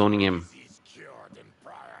 There's no zoning him.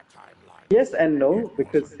 Yes and no,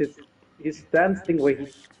 because his stance thing where he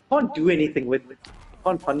can't do anything with it.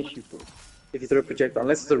 Can't punish you for it if you throw a projectile,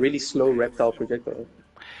 unless it's a really slow reptile projectile.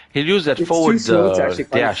 He'll use that It's forward too slow to actually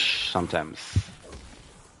punish. dash sometimes.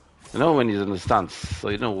 You know, when he's in the stance. So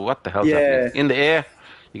you know what the hell's Yeah. happening. In the air,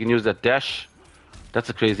 you can use that dash. That's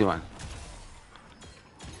a crazy one.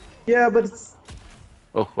 Yeah, but it's...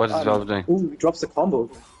 Oh, what is Valve doing? Ooh, he drops the combo.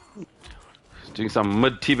 He's doing some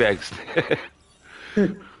mid teabags.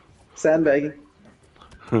 Sandbagging.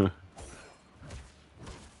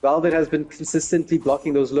 Velvet has been consistently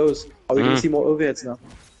blocking those lows. Are we going to see more overheads now?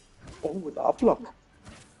 Oh, with the up block.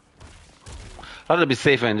 How to be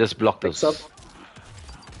safer and just block those. Mix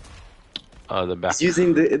up. The back. He's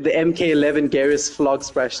using the MK11 Garrus flog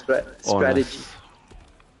splash strategy. Nice.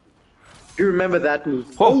 You remember that move?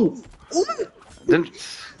 Oh. Oh. Then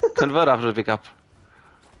convert after the pickup.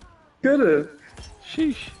 Good.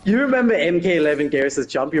 Sheesh. You remember MK11 Garrus's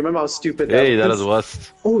jump? You remember how stupid that Hey, that was? was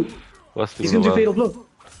worst. Oh, Worst thing he's in gonna the do fatal world. blow.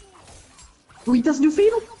 Oh, he doesn't do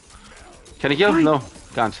fatal? Can he kill? Why? No,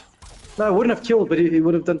 can't. No, it wouldn't have killed, but it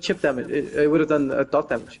would have done chip damage. It would have done dot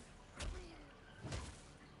damage.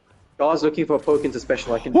 I was looking for a poke into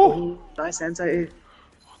special. I can. Woo. Oh, nice anti-air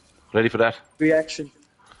Ready for that? reaction.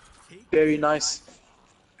 Very nice.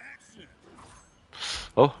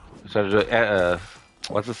 Oh, try to do,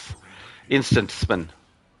 what's this? Instant spin.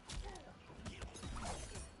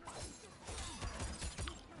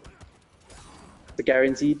 The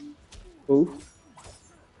guaranteed. Oh.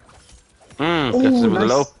 Gets him with a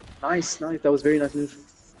low. Nice. That was very nice move.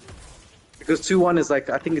 Because 2-1 is like,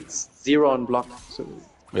 I think it's 0 on block. So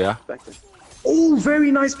Yeah. back there. Oh,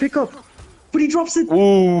 very nice pickup. But he drops it.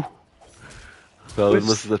 Ooh. Well, it Which-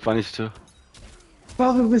 misses the punish too.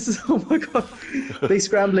 Valve misses. Oh my god. They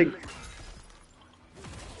scrambling.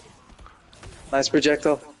 Nice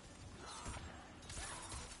projectile.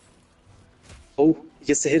 Oh, he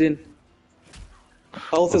gets the hit in.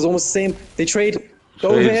 Health is almost the same. They trade.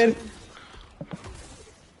 Go Trade. ahead.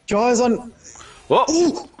 Jaw is on. Whoa!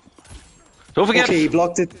 Ooh. Don't forget. Okay, he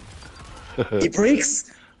blocked it. He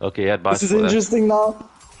breaks. Okay, he had bars This is for that. interesting now.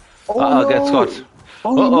 Oh no. Gets caught.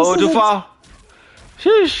 Oh, he Uh-oh, misses too it. far.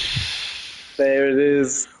 Sheesh. There it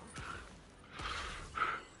is.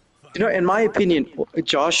 You know, in my opinion,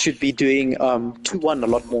 Josh should be doing 2-1 a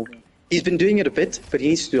lot more. He's been doing it a bit, but he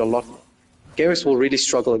needs to do a lot more. Garrus will really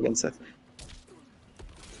struggle against that.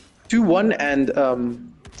 2-1 and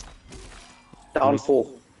down 4.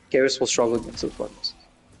 Garrus will struggle against those buttons.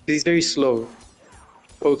 He's very slow.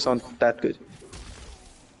 Pokes aren't that good.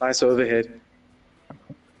 Nice overhead.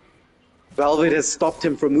 Velvet has stopped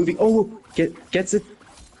him from moving. Oh, gets it.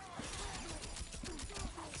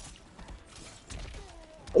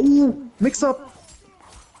 Oh, mix up.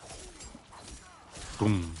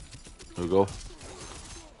 Boom. There we go.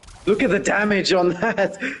 Look at the damage on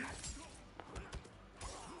that.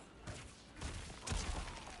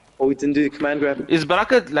 Oh, he didn't do the command grab. Is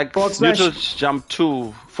Baraka like Frog smash. neutral jump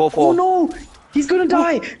 2, 4-4? Oh no, he's gonna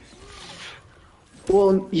die.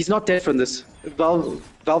 Well, he's not dead from this.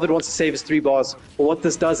 Velvet wants to save his 3 bars. But what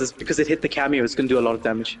this does is because it hit the cameo, it's gonna do a lot of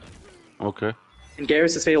damage. Okay. And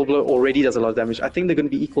Garrus' fatal blow already does a lot of damage. I think they're gonna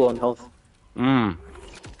be equal on health.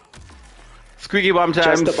 Squeaky bomb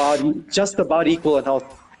time. Just about equal on health.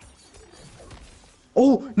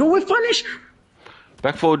 Oh no, we punish.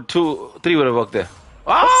 Back forward 2, 3 would have worked there.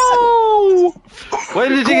 Oh! Why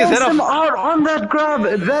did he take his head Calls him off? out on that grab.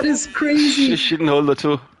 That is crazy. She didn't hold the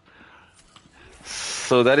 2.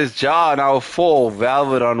 So that is Jar now 4,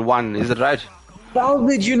 Velvet on 1. Is it right?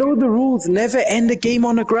 Velvet, you know the rules. Never end a game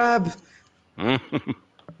on a grab.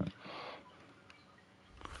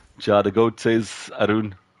 Jar the goat, says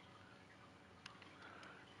Arun.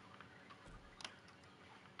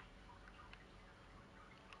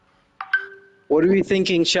 What are we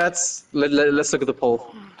thinking, chats? Let's look at the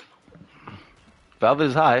poll. Velvet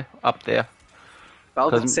is high, up there.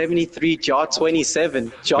 Velvet 73, Jar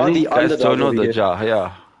 27. Jar Many the guys underdog. don't know over the here. Jar,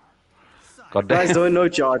 yeah. God damn. Guys don't know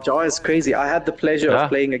Jar. Jar is crazy. I had the pleasure Yeah? of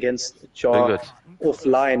playing against Very Jar good.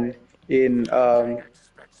 offline in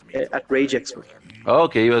at Rage Expo. Oh,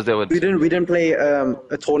 okay, he was there with... We didn't play a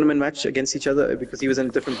tournament match against each other because he was in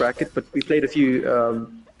a different bracket, but we played a few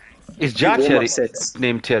Is Jar warm-up Terry sets.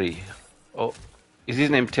 named Terry? Oh, is his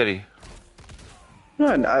name Terry? No,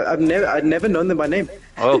 and I've never known them by name.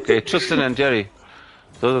 Oh, okay, Tristan and Terry.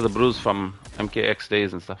 Those are the brews from MKX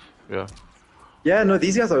days and stuff. Yeah. Yeah, no,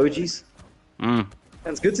 these guys are OGs. Mm. And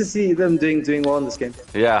it's good to see them doing well in this game.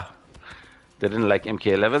 Yeah. They didn't like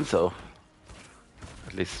MK11, so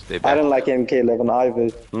at least they I back. don't like MK11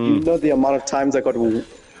 either. You know the amount of times I got...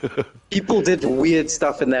 People did weird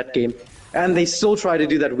stuff in that game. And they still try to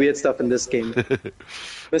do that weird stuff in this game.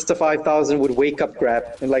 Mr. 5000 would wake up grab.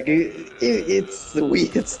 And like, it's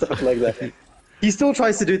weird stuff like that. He still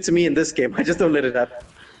tries to do it to me in this game. I just don't let it happen.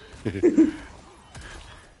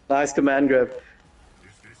 Nice command grab.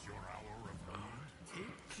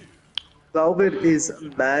 Velvet is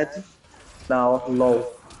mad now, low.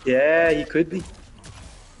 Yeah, he could be.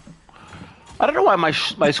 I don't know why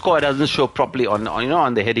my score doesn't show properly on you know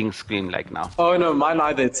on the heading screen like now. Oh no, mine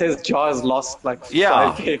either. It says Jar's lost like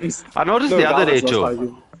Yeah. 5 games. I noticed No, the other day Velvet's lost 5 too.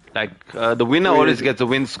 games. Like the winner always gets a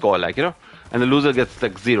win score, like you know, and the loser gets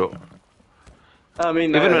like 0. I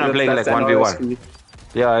mean, Even when I'm playing that's like 1v1. NRS for you.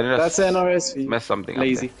 Yeah, I just That's NRS for you. mess something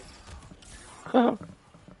Lazy. up.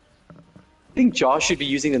 I think Jar should be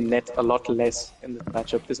using the net a lot less in this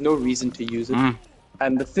matchup. There's no reason to use it.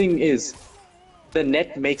 And the thing is, the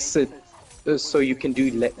net makes it so you can do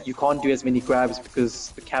you can't do as many grabs because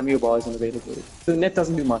the cameo bar isn't available. The net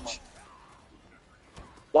doesn't do much.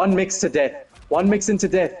 One mix to death. One mix into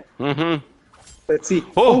death. Let's see.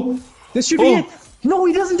 Oh! This should be it. No,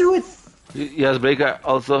 he doesn't do it. He has breaker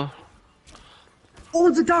also. Oh,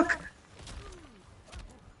 it's a duck.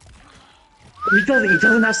 He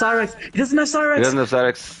doesn't have Cyrex. He doesn't have Cyrex. He doesn't have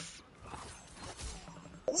Cyrex,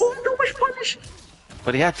 Oh, no, my punish.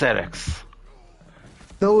 but he had Cyrex.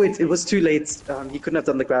 No, it was too late. He couldn't have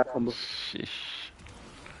done the grab combo. Sheesh.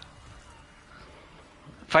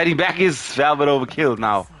 Fighting back is Velvet overkill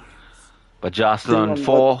now. But Jocelyn on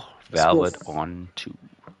 4, Velvet on 2.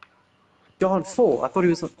 John 4. I thought he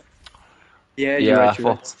was on... Yeah, you're right.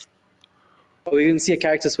 4. Oh, we can see a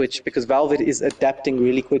character switch because Velvet is adapting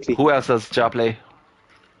really quickly. Who else does Jar play?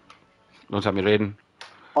 Don't tell me Raiden.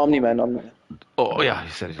 Omni-Man. Oh yeah,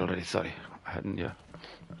 you said it already, sorry. I hadn't, yeah,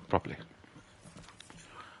 properly.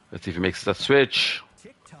 Let's see if he makes that switch.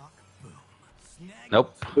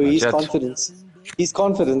 Nope. Oh, he's not yet. confident. He's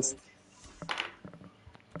confident.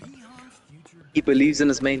 He believes in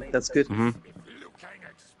his main. That's good.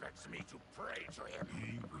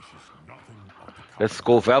 Let's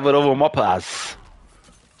go Velvet over Moppers.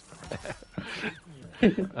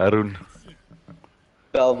 Arun.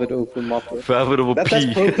 Velvet open mopper. Velvet over That's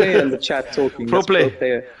P. pro player in the chat talking. Pro That's play. Pro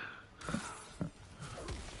player.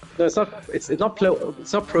 No, it's not. It's not pro.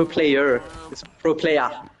 It's not pro player. It's pro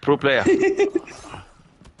player. Pro player.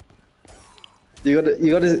 You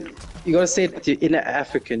gotta say it with your inner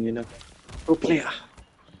African, you know. Pro player.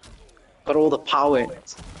 Got all the power in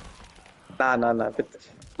it. Nah. But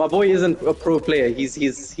my boy isn't a pro player.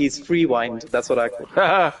 He's free wind. That's what I call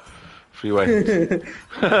it. Free wine.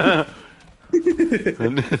 That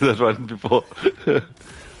one before.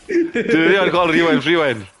 Did anyone call rewind free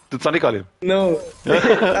wine? Did Sonny call him? No,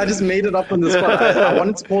 I just made it up on the spot. I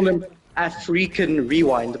wanted to call him African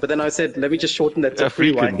rewind, but then I said, let me just shorten that to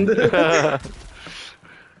free wind. That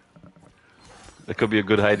could be a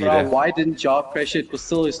good idea there. Why didn't Jar pressure? It was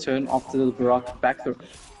still his turn after the Barak back throw.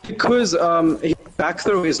 Because his back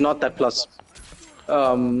throw is not that plus.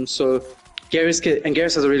 So Garrus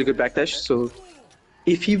has a really good backdash. So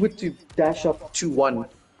if he were to dash up 2-1,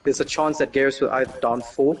 there's a chance that Garrus will either down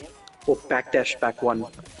 4 or backdash back 1.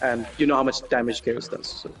 And you know how much damage Garrus does.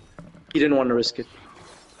 So he didn't want to risk it.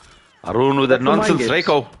 Arun with that That's for nonsense, mind games.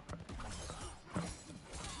 Reiko.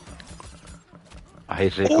 I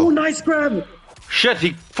hate Reiko. Oh, nice grab! Shit,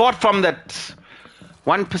 he fought from that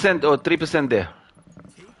 1% or 3% there.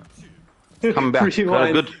 Come back.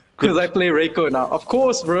 Rewind. Good. Because I play Reiko now. Of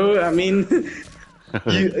course, bro. I mean,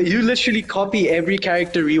 You literally copy every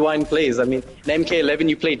character Rewind plays. I mean, in MK11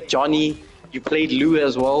 you played Johnny, you played Lou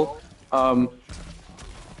as well.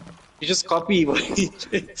 You just copy what he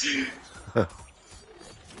did.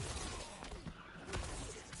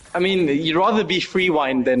 I mean, you'd rather be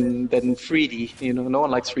Freewind than Freedy. You know, no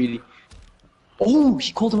one likes Freedy. Oh,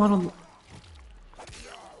 he called him out on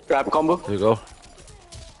grab combo. There you go.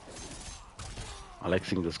 I like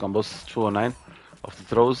seeing those combos. 209 of the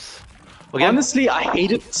throws. Again. Honestly, I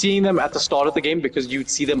hated seeing them at the start of the game because you'd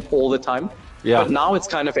see them all the time. Yeah. But now it's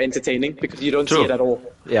kind of entertaining because you don't True. see it at all.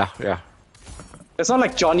 Yeah, yeah. It's not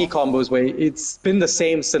like Johnny combos where it's been the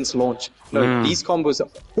same since launch. No, these combos are...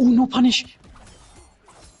 Oh, no punish!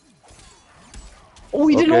 Oh,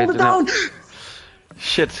 he didn't hold it down!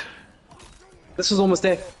 Shit. This was almost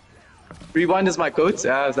there. Rewind is my goat.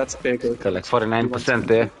 Yeah, that's a fair goat. Got like 49%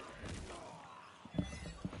 there.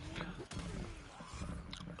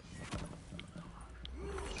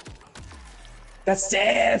 That's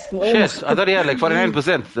death! Shit, I thought he had like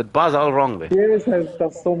 49%. The bars are all wrong there. Garrus has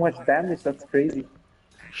does so much damage, that's crazy.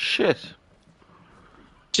 Shit.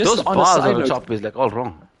 Just Those on bars a side on note, top is like all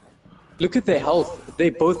wrong. look at their health. They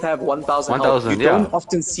both have 1,000 health. 1,000, You yeah. don't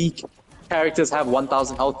often see characters have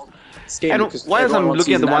 1,000 health. This game, And because while I'm everyone wants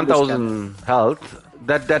looking to at the use an ambush 1,000 health,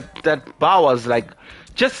 that bar was like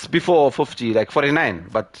just before 50, like 49,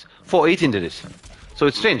 but 418 did it. So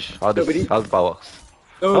it's strange how this Nobody- health bar works.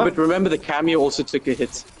 No, Huh? but remember the cameo also took a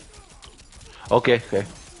hit. Okay, okay.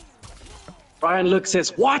 Brian Luke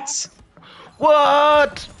says, what?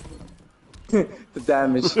 What? The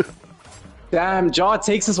damage. Damn, Jaw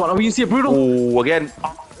takes this one. Oh, you see a brutal? Oh, again.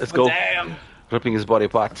 Let's go. Damn. Ripping his body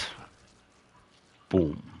apart.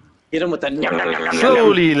 Boom. Hit him with the nyam, nyam, nyam, nyam, nyam.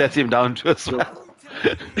 Slowly lets him down to a slap.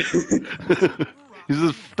 He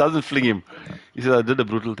just doesn't fling him. He says, I did a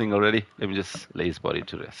brutal thing already. Let me just lay his body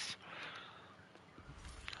to rest.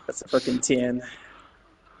 That's a fucking 10.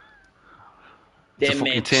 It's a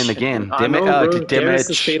fucking 10 again. I know, Damage. bro.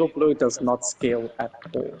 Garrus' fatal blow does not scale at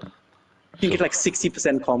all. You can get like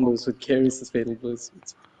 60% combos with Garrus' fatal blows.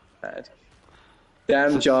 It's bad.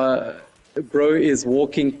 Damn, Jaw. Bro is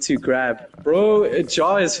walking to grab. Bro,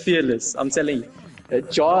 Jaw is fearless. I'm telling you.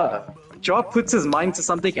 Jaw puts his mind to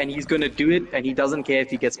something and he's gonna do it, and he doesn't care if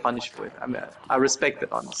he gets punished for it. I mean, I respect it,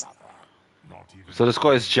 honestly. So the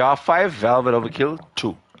score is Jar 5, Velvet Overkill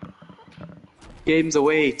 2. Games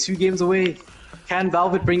away. 2 games away. Can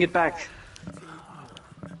Velvet bring it back?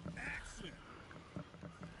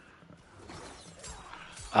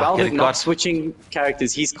 Velvet getting not caught. switching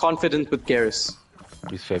characters. He's confident with Garrus.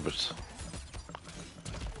 His favorites.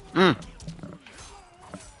 I'm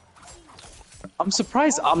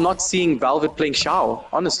surprised I'm not seeing Velvet playing Shao,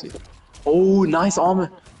 honestly. Oh, nice armor.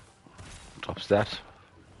 Drops that.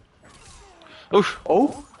 Oof.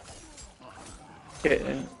 Oh. Okay,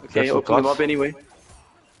 That's what open him counts. up anyway.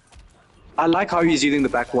 I like how he's using the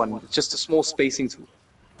back one. It's just a small spacing tool.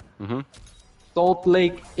 Salt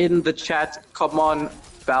Lake in the chat. Come on,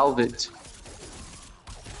 Velvet.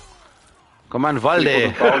 Come on,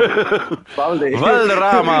 Valde. Valde.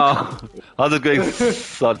 Valderrama. How's it going?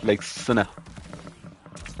 Salt Lake Sinner.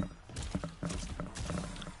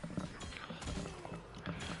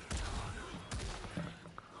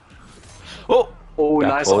 Oh! Oh, Back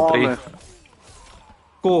nice 4-3. armor.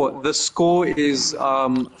 Score. The score is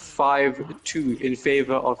 5-2 in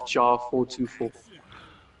favor of Jar 424.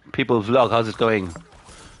 People vlog, how's it going?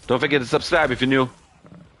 Don't forget to subscribe if you're new.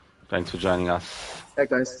 Thanks for joining us. Yeah,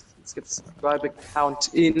 guys, let's get the subscriber count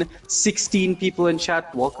in. 16 people in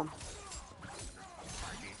chat. Welcome.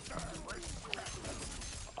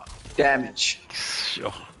 Damage.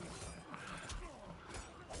 Sure.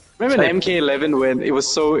 Remember in MK11 when it was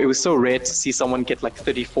so rare to see someone get like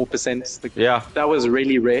 34%? Like, Yeah. that was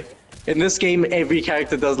really rare. In this game, every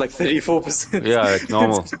character does like 34%. Yeah, it's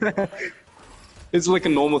normal. It's like a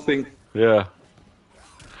normal thing. Yeah.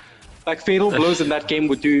 Like fatal blows in that game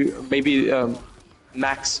would do maybe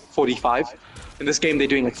max 45. In this game, they're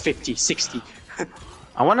doing like 50, 60.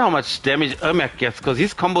 I wonder how much damage Ermac gets, because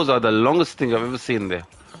his combos are the longest thing I've ever seen there.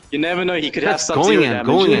 You never know. He could have That's sub-zero going and damage.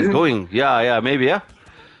 going and going. Yeah, maybe, yeah.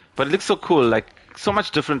 But it looks so cool, like so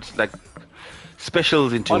much different, like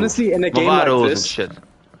specials into Honestly, in a game like Movados this- and shit.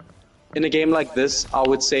 In a game like this, I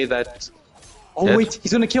would say that. Oh Dead. wait,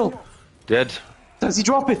 he's gonna kill. Dead. Does he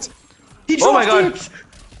drop it? He Oh my dropped God. it!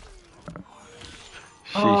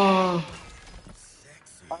 Oh.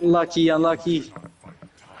 Unlucky, unlucky.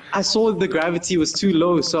 I saw the gravity was too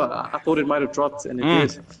low, so I thought it might have dropped, and it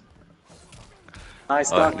did.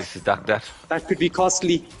 Nice Oh, duck. at least he ducked that. That could be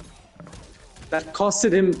costly. That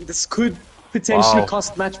costed him. This could potentially Wow.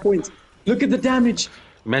 cost match points. Look at the damage.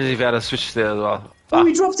 Imagine if he had a switch there as well. Oh,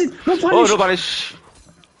 he dropped it. No punish. Oh, no punish.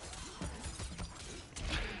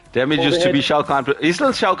 Damage used to be Shao Kahn. He's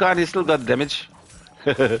still Shao Kahn. He's still got damage.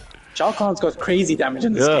 Shao Kahn's got crazy damage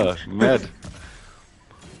in this game. Yeah, mad.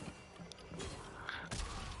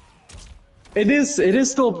 It is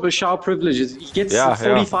still Shao privileges. He gets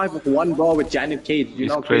 45 with one bar with Janet Cage. You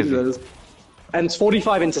know how crazy that is. And it's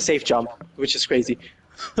 45 into safe jump, which is crazy.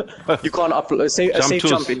 You can't upload a safe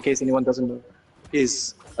jump, in case anyone doesn't know,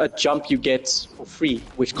 is a jump you get for free,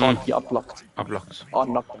 which can't be uplocked. Or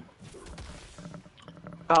unlocked.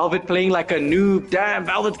 Velvet playing like a noob. Damn,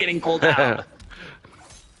 Velvet's getting called out.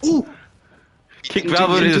 Ooh! Kick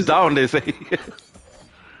Velvet is down, they say.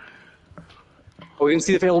 Oh, you can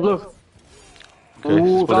see the fatal blow.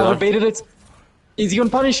 Ooh, Velvet baited it. Is he gonna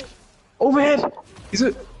punish? Overhead! He's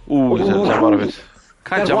a... Ooh, jump out of it.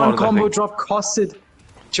 Can't that jump one out of combo that drop costed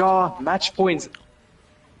Jar match points.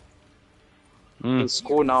 The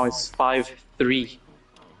score now is 5-3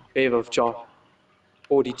 favor of Jar.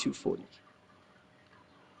 42-40.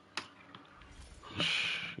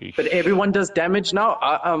 But everyone does damage now.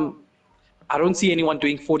 I don't see anyone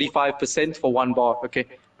doing 45% for one bar, okay,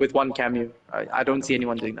 with one cameo. I don't see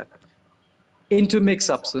anyone doing that. Into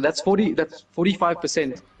mix-up, so that's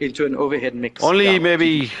 45% into an overhead mix. Only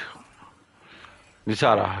maybe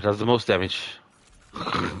Nitara does the most damage.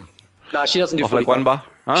 Nah, she doesn't do Off like one bar.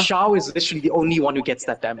 Huh? Shao is literally the only one who gets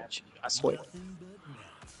that damage. I swear.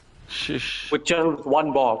 Shish. With just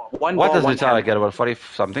one bar. What does Nitara get? About 40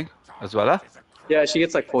 something as well, huh? Yeah, she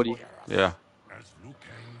gets like 40. Yeah.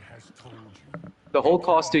 The whole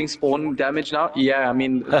cast doing spawn damage now? Yeah, I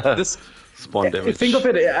mean, this... Spawn damage. Think of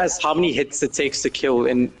it as how many hits it takes to kill.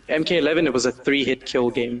 In MK11, it was a 3-hit kill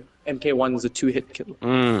game. MK1 is a 2-hit kill.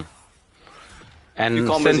 And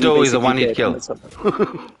Sento is a 1-hit kill. Sento's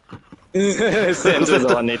a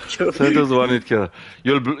 1-hit kill. Sento's a 1-hit kill.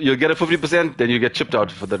 You'll get a 50%, then you get chipped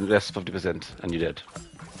out for the rest 50%, and you're dead.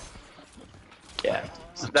 Yeah.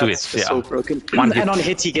 Two That's hits, yeah. so broken. One hit. And on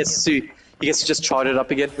hit, he gets to just chart it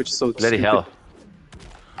up again, which is so Bloody stupid. hell.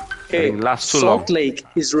 Okay, Lasts too Salt long. Lake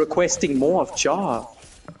is requesting more of Jar.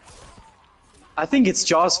 I think it's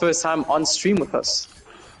Jar's first time on stream with us.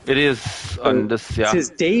 It is on this, yeah. It's his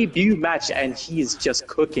debut match, and he is just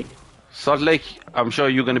cooking. Salt Lake, I'm sure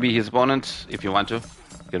you're going to be his opponent if you want to.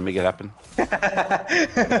 You can make it happen.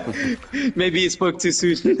 Maybe he spoke too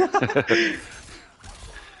soon.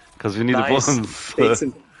 Because we need opponents.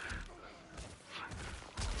 Bateson.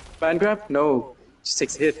 Man grab? No. Just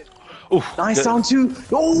takes a hit. Ooh, Nice down two.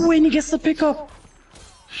 Oh, and he gets the pickup.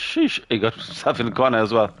 Sheesh. He got himself in the corner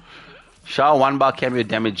as well. Shao 1 bar cameo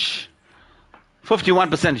damage. 51%.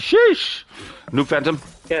 Sheesh. Noob Phantom.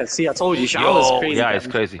 Yeah, see, I told you. Shao is crazy. Yeah, it's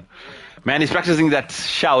crazy. Man, he's practicing that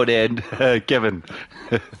Shao there, Kevin.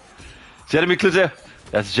 Jeremy Kluter.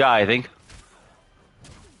 That's Ja, I think.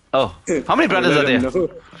 Oh, how many brothers are there?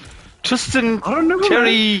 Tristan, I don't know,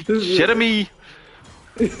 Terry, man. Jeremy.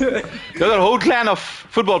 There's a whole clan of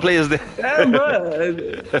football players there. Yeah,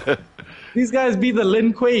 bro. These guys be the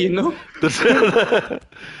Lin Kuei, you know?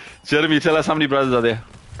 Jeremy, tell us how many brothers are there.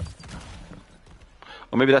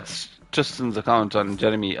 Or maybe that's Tristan's account on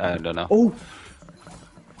Jeremy. I don't know. Oh,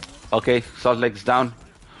 Okay, Salt Lake's down.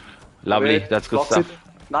 Lovely, red, that's good blocks stuff. it.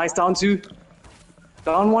 Nice down two.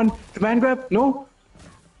 Down one. Command grab. No.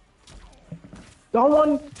 Down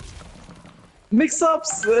one. Mix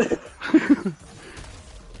ups.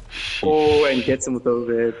 Oh, and gets him with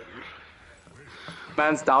overhead.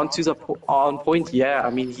 Man's down twos are on point. Yeah, I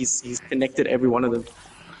mean, he's connected every one of them.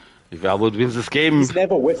 If Valwood wins this game, He's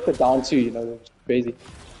never whiffed the down two, you know, it's crazy.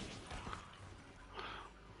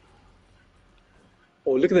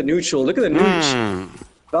 Oh, look at the neutral, look at the nooch.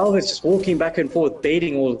 Velvet's just walking back and forth,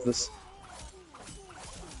 baiting all of this.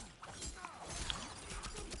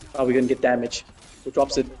 Are we gonna get damage? Who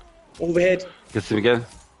drops it? Overhead. gets him again.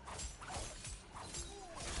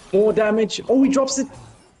 More damage. Oh, he drops it.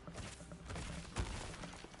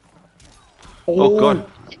 Oh, God.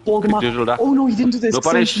 He balled him up. Digital da. Oh no, he didn't do this. No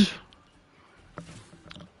punish.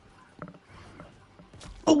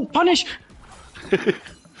 Oh, punish!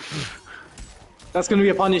 That's gonna be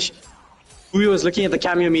a punish. Uyo is looking at the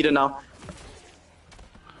cameo meter now.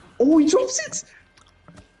 Oh, he drops it!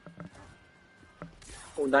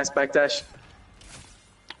 Oh, nice backdash.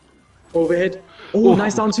 Overhead. Oh,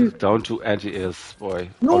 nice down two. Down to anti-airs, boy.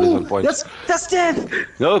 No, Always on point. that's death!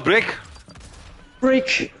 No, break.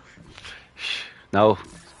 Break. Now,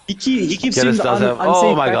 He keeps Dennis doing the does have- unsafe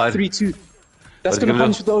oh my back God. 3-2. That's What's gonna he gonna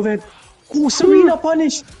punish do? with the overhead. Oh, Serena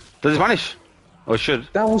punish! does he punish? Or should?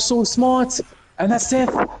 That was so smart. And that's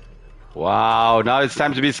death. Wow, now it's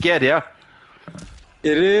time to be scared, yeah?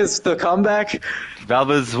 It is the comeback.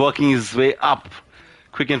 Valve is working his way up,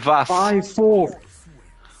 quick and fast. 5-4.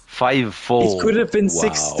 5-4. It could have been Wow.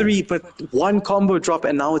 6-3, but one combo drop,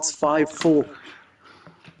 and now it's 5-4.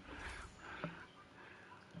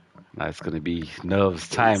 Now it's gonna be nerves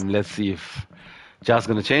time. Let's see if Jar's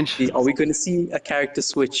gonna change. Are we going to see a character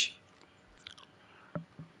switch?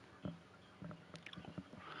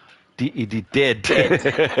 Dead.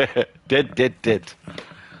 Dead.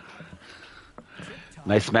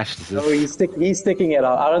 Nice match this is. No, he's sticking it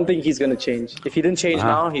out. I don't think he's going to change. If he didn't change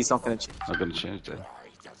now, he's not going to change. Not gonna change that.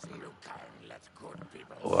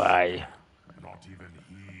 Why? Not even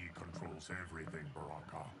he controls everything,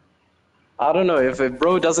 Baraka. I don't know. If a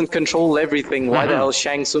bro doesn't control everything, why the hell is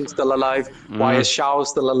Shang Tsung still alive? Why is Shao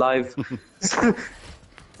still alive?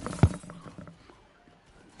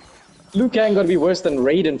 Liu Kang gonna be worse than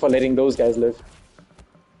Raiden for letting those guys live.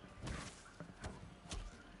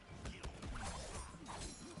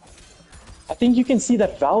 I think you can see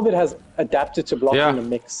that Velvet has adapted to blocking the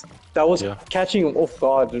mix. That was catching him off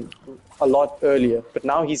guard a lot earlier, but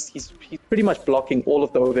now he's pretty much blocking all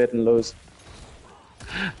of the overhead and lows.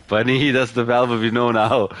 Bunny, that's the Velvet we know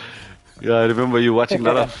now. Yeah, I remember you watching a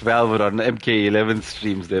lot of Velvet on MK11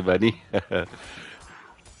 streams there, Bunny.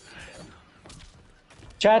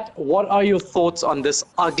 Chat, what are your thoughts on this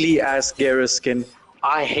ugly ass Gera skin?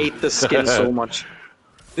 I hate this skin so much.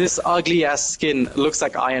 This ugly ass skin looks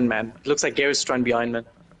like Iron Man. It looks like Gera's trying to be Iron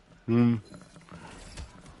Man.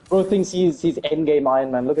 Bro thinks he's endgame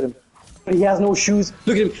Iron Man. Look at him. But he has no shoes.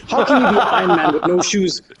 Look at him. How can you be Iron Man with no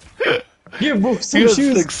shoes? Give bro some He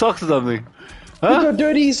shoes. like socks or something. Look how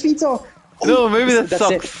dirty his feet are. No, maybe that's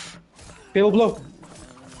socks. It. Fatal blow.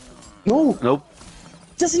 No. Nope.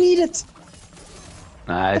 Doesn't need it.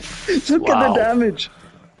 Nice. Look at the damage.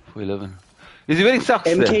 411. Is he wearing socks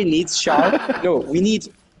MK there? needs Shao. No, we need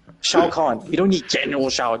Shao Kahn. We don't need General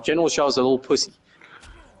Shao. General Shao's a little pussy.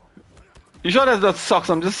 You sure that's not socks?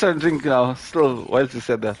 I'm just trying to think now. Still, why did you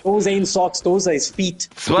said that? Those ain't socks. Those are his feet.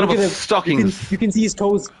 So what Look about at him. stockings? You can see his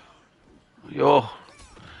toes. Yo.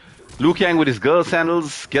 Liu Kang with his girl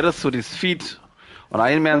sandals, Gerus with his feet on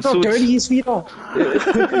Iron Man Look how suits. dirty his feet are.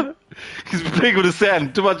 He's playing with the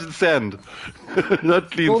sand. Too much in sand. Not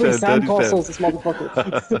clean Building sand, dirty sandcastles, sand. this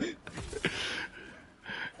motherfucker.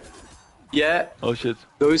 Yeah, Oh shit.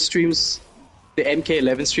 those streams, the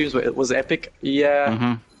MK11 streams was epic.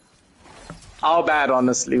 Yeah. Our bad,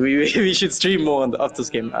 honestly. We should stream more of this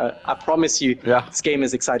game. I promise you, this game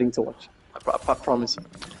is exciting to watch. I promise you.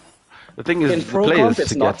 The thing is, In the Pro players Comp,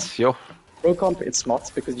 it's not. gets, yo. Pro Comp, it's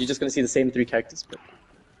not, because you're just going to see the same 3 characters. But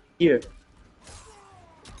here,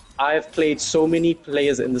 I've played so many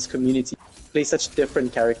players in this community, play such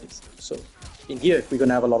different characters. So in here, we're going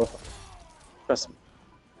to have a lot of fun. Trust me.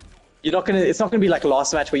 You're not gonna. It's not gonna be like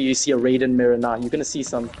last match where you see a Raiden mirror. Now you're gonna see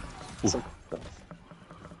some stuff.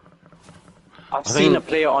 I've seen a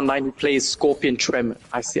player online who plays Scorpion Tremor.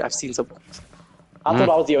 I've seen some. I thought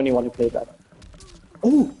I was the only one who played that.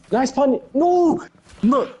 Oh, nice punish! No,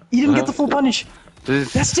 he didn't get the full punish. Did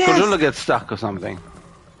his controller get stuck or something?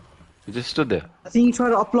 He just stood there. I think he tried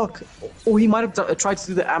to up block, or he might have tried to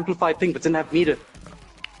do the amplified thing, but didn't have meter.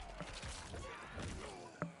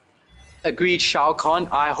 Agreed, Shao Kahn.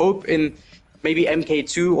 I hope in maybe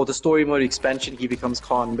MK2 or the story mode expansion he becomes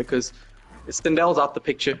Kahn, because Stendel's out the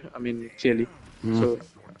picture. I mean, clearly. So,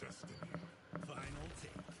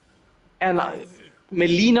 and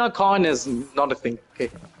Melina Kahn is not a thing.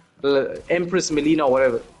 Okay, Empress Melina,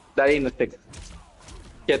 whatever. That ain't a thing.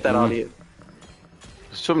 Get that out of here.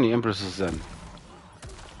 There's so many empresses then.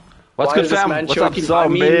 What's Why good, is this fam? man What's up, choking?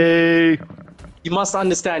 zombie? You must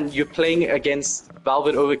understand, you're playing against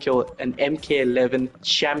Velvet Overkill, an MK11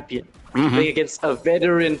 champion. You're playing against a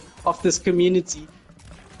veteran of this community.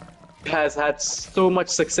 Has had so much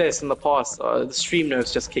success in the past. The stream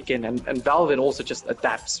nerves just kick in, and Velvet also just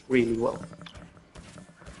adapts really well.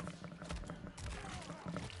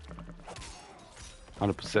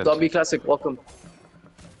 %. Zombie Classic, welcome.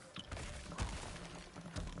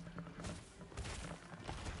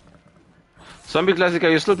 Zombie Classic, are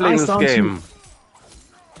you still playing Nice this game?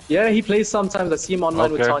 Yeah, he plays sometimes. I see him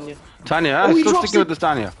online with Tanya. Tanya, Oh, he still drops sticking it. with this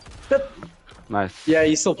Tanya. But, Nice. yeah,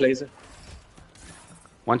 he still plays it.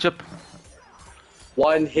 One chip.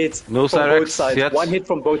 One hit No from Cyrex both sides. yet. One hit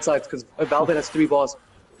from both sides, because Velvet has 3 bars.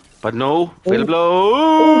 But no. Fail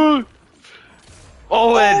blow.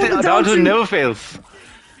 Oh, the down to two. never fails.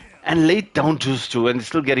 And late down twos too, and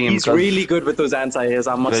still getting him. He's because- really good with those anti-airs,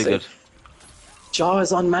 I must Very say. good. Jar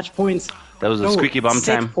is on match points. That was a squeaky bum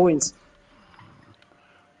set time. points.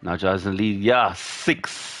 Now Jar's in the lead. Yeah,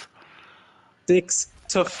 6.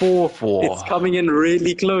 6-4. 4. It's coming in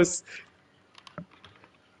really close.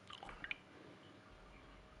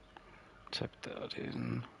 Tap that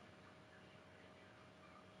in.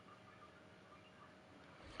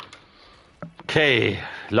 Okay,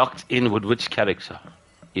 locked in with which character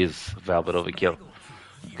is Velvet Overkill?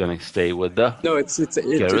 Gonna stay with the No, it's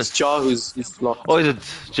Garrus? Jar who's locked. Oh, is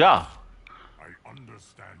it Ja? I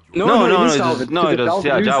understand your No, No, it is it Velvet. is, no, because it if is, Velvet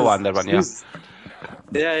yeah, Ja loses, won that one, yeah. loses.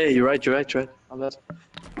 Yeah, you're right. I'm not.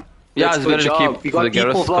 Yeah, Let's it's go, better to Jar. keep We for the got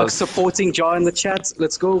people Garrus, vlog 'cause- supporting Jar in the chat.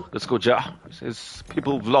 Let's go. Let's go, Ja. It's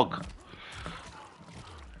people vlog.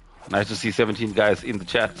 Nice to see 17 guys in the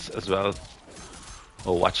chat as well,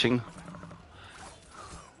 or watching.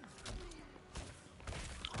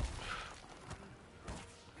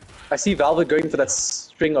 I see Velvet going for that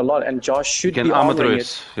string a lot, and Josh should Can be armor through armoring it,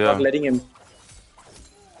 it, yeah. not letting him.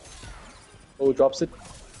 Oh, drops it.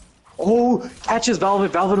 Oh, catches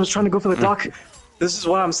Velvet. Velvet was trying to go for the duck. This is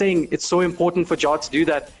what I'm saying. It's so important for Jar to do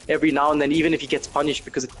that every now and then, even if he gets punished,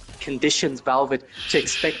 because it conditions Velvet to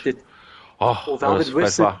expect it. Oh, Oh, that Velvet was quite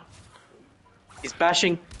whiffs it. far. He's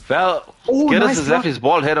bashing Well, Oh, Garrus nice has block. left his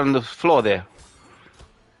bald head on the floor there.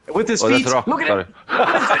 with his Oh, feet. that's rock. Look at Sorry. it.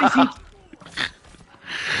 30 feet.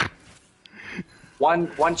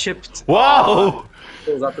 One chipped. Wow!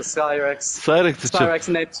 Pulls out the Cyrex. Cyrex to chip. Cyrex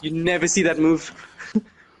net. You never see that move.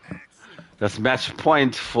 That's match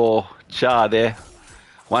point for Ja there.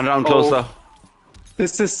 One round closer.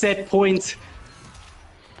 This is set point.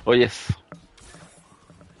 Oh, yes.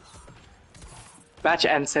 Match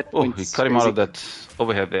and set Oh, point. he cut him out of that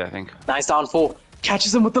overhead there, I think. Nice down 4.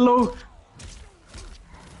 Catches him with the low.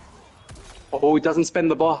 Oh, he doesn't spend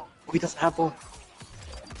the bar. Oh, he doesn't have ball.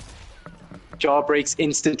 Jaw breaks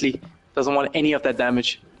instantly. Doesn't want any of that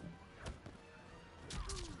damage.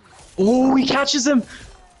 Oh, he catches him.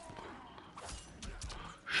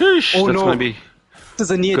 Sheesh, Oh, that's no. gonna be This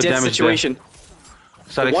is a near Good death damage situation.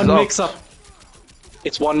 Cyrex One is out. mix up.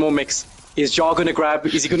 It's one more mix. Is Jaw gonna grab?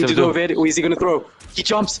 Is he gonna do the Still overhead or is he gonna throw? He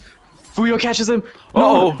jumps. Fuyo catches him.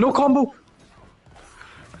 Uh-oh. No, no combo.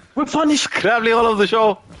 We're punished. Grabbing all of the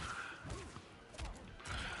show.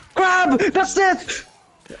 Grab! That's it!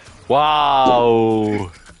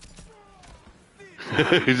 Wow.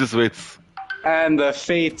 He just waits. And the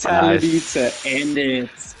fatality Nice. to end it.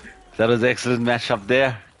 That was an excellent matchup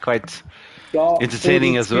there. Quite Jaw,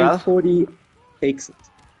 entertaining as well. 40 takes it.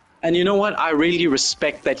 And you know what? I really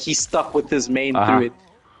respect that he stuck with his main through it.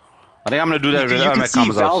 I think I'm gonna do that You when could my see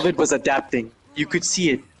comes out. Velvet was adapting. You could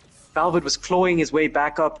see it. Velvet was clawing his way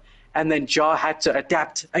back up, and then Jaw had to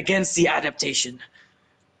adapt against the adaptation.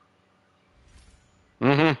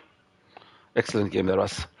 Excellent game there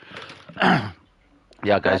was.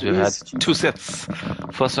 Yeah, guys, That we've had is 2 sets.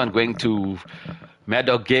 First one going to Mad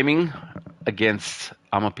Dog Gaming against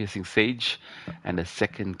Armor Piercing Sage, and the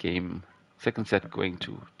second set going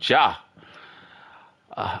to Ja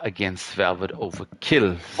against Velvet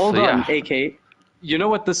Overkill. Hold so, on, yeah. AK. You know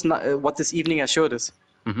what this evening has showed us?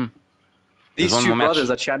 There's These one two more match. brothers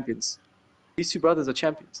are champions. These two brothers are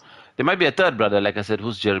champions. There might be a third brother, like I said.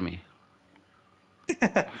 Who's Jeremy?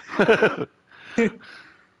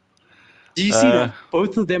 Do you see that?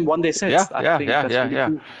 Both of them won their sets. Yeah, I yeah, think yeah, that's yeah, really yeah.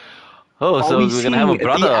 cool. Oh, Are so we we're gonna have a seeing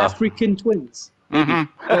brother. The African twins. No, they're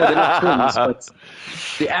not twins, but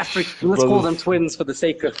the Let's call them twins for the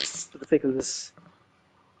sake of this.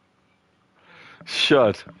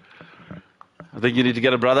 Short. I think you need to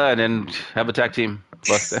get a brother and then have a tag team.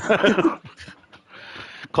 First.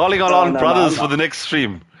 Calling all on no, brothers no. for the next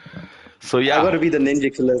stream. So I yeah, gotta be the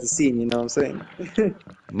ninja killer of the scene, you know what I'm saying?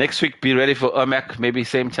 next week be ready for Ermac, maybe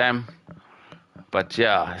same time. But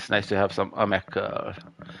yeah, it's nice to have some Ermac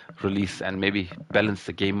release and maybe balance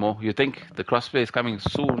the game more. You think the crossplay is coming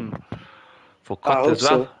soon for I COD hope as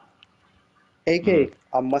well? so. AK,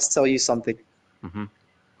 I must tell you something.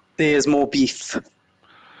 There's more beef.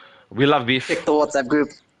 We love beef. Check the WhatsApp group.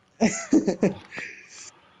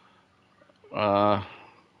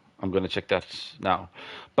 I'm gonna check that now.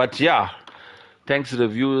 But yeah, thanks to the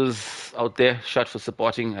viewers out there, Shot, for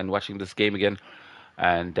supporting and watching this game again.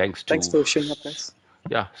 And thanks for showing up, guys.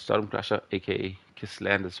 Yeah, Storm Crusher, aka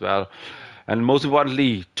Kissland as well. And most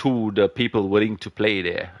importantly, to the people willing to play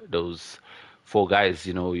there, those 4 guys,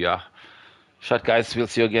 yeah. Shot, guys, we'll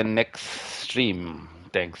see you again next stream.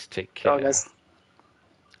 Thanks, take care. Ciao, guys.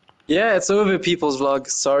 Yeah, it's over, people's vlog.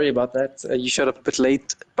 Sorry about that. You showed up a bit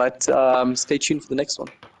late, but stay tuned for the next one.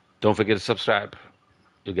 Don't forget to subscribe.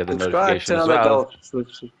 You'll get the Subscribe, notification turn as on that well. bell,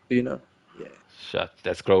 so you know. Yeah. Shot,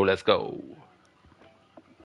 let's grow, let's go.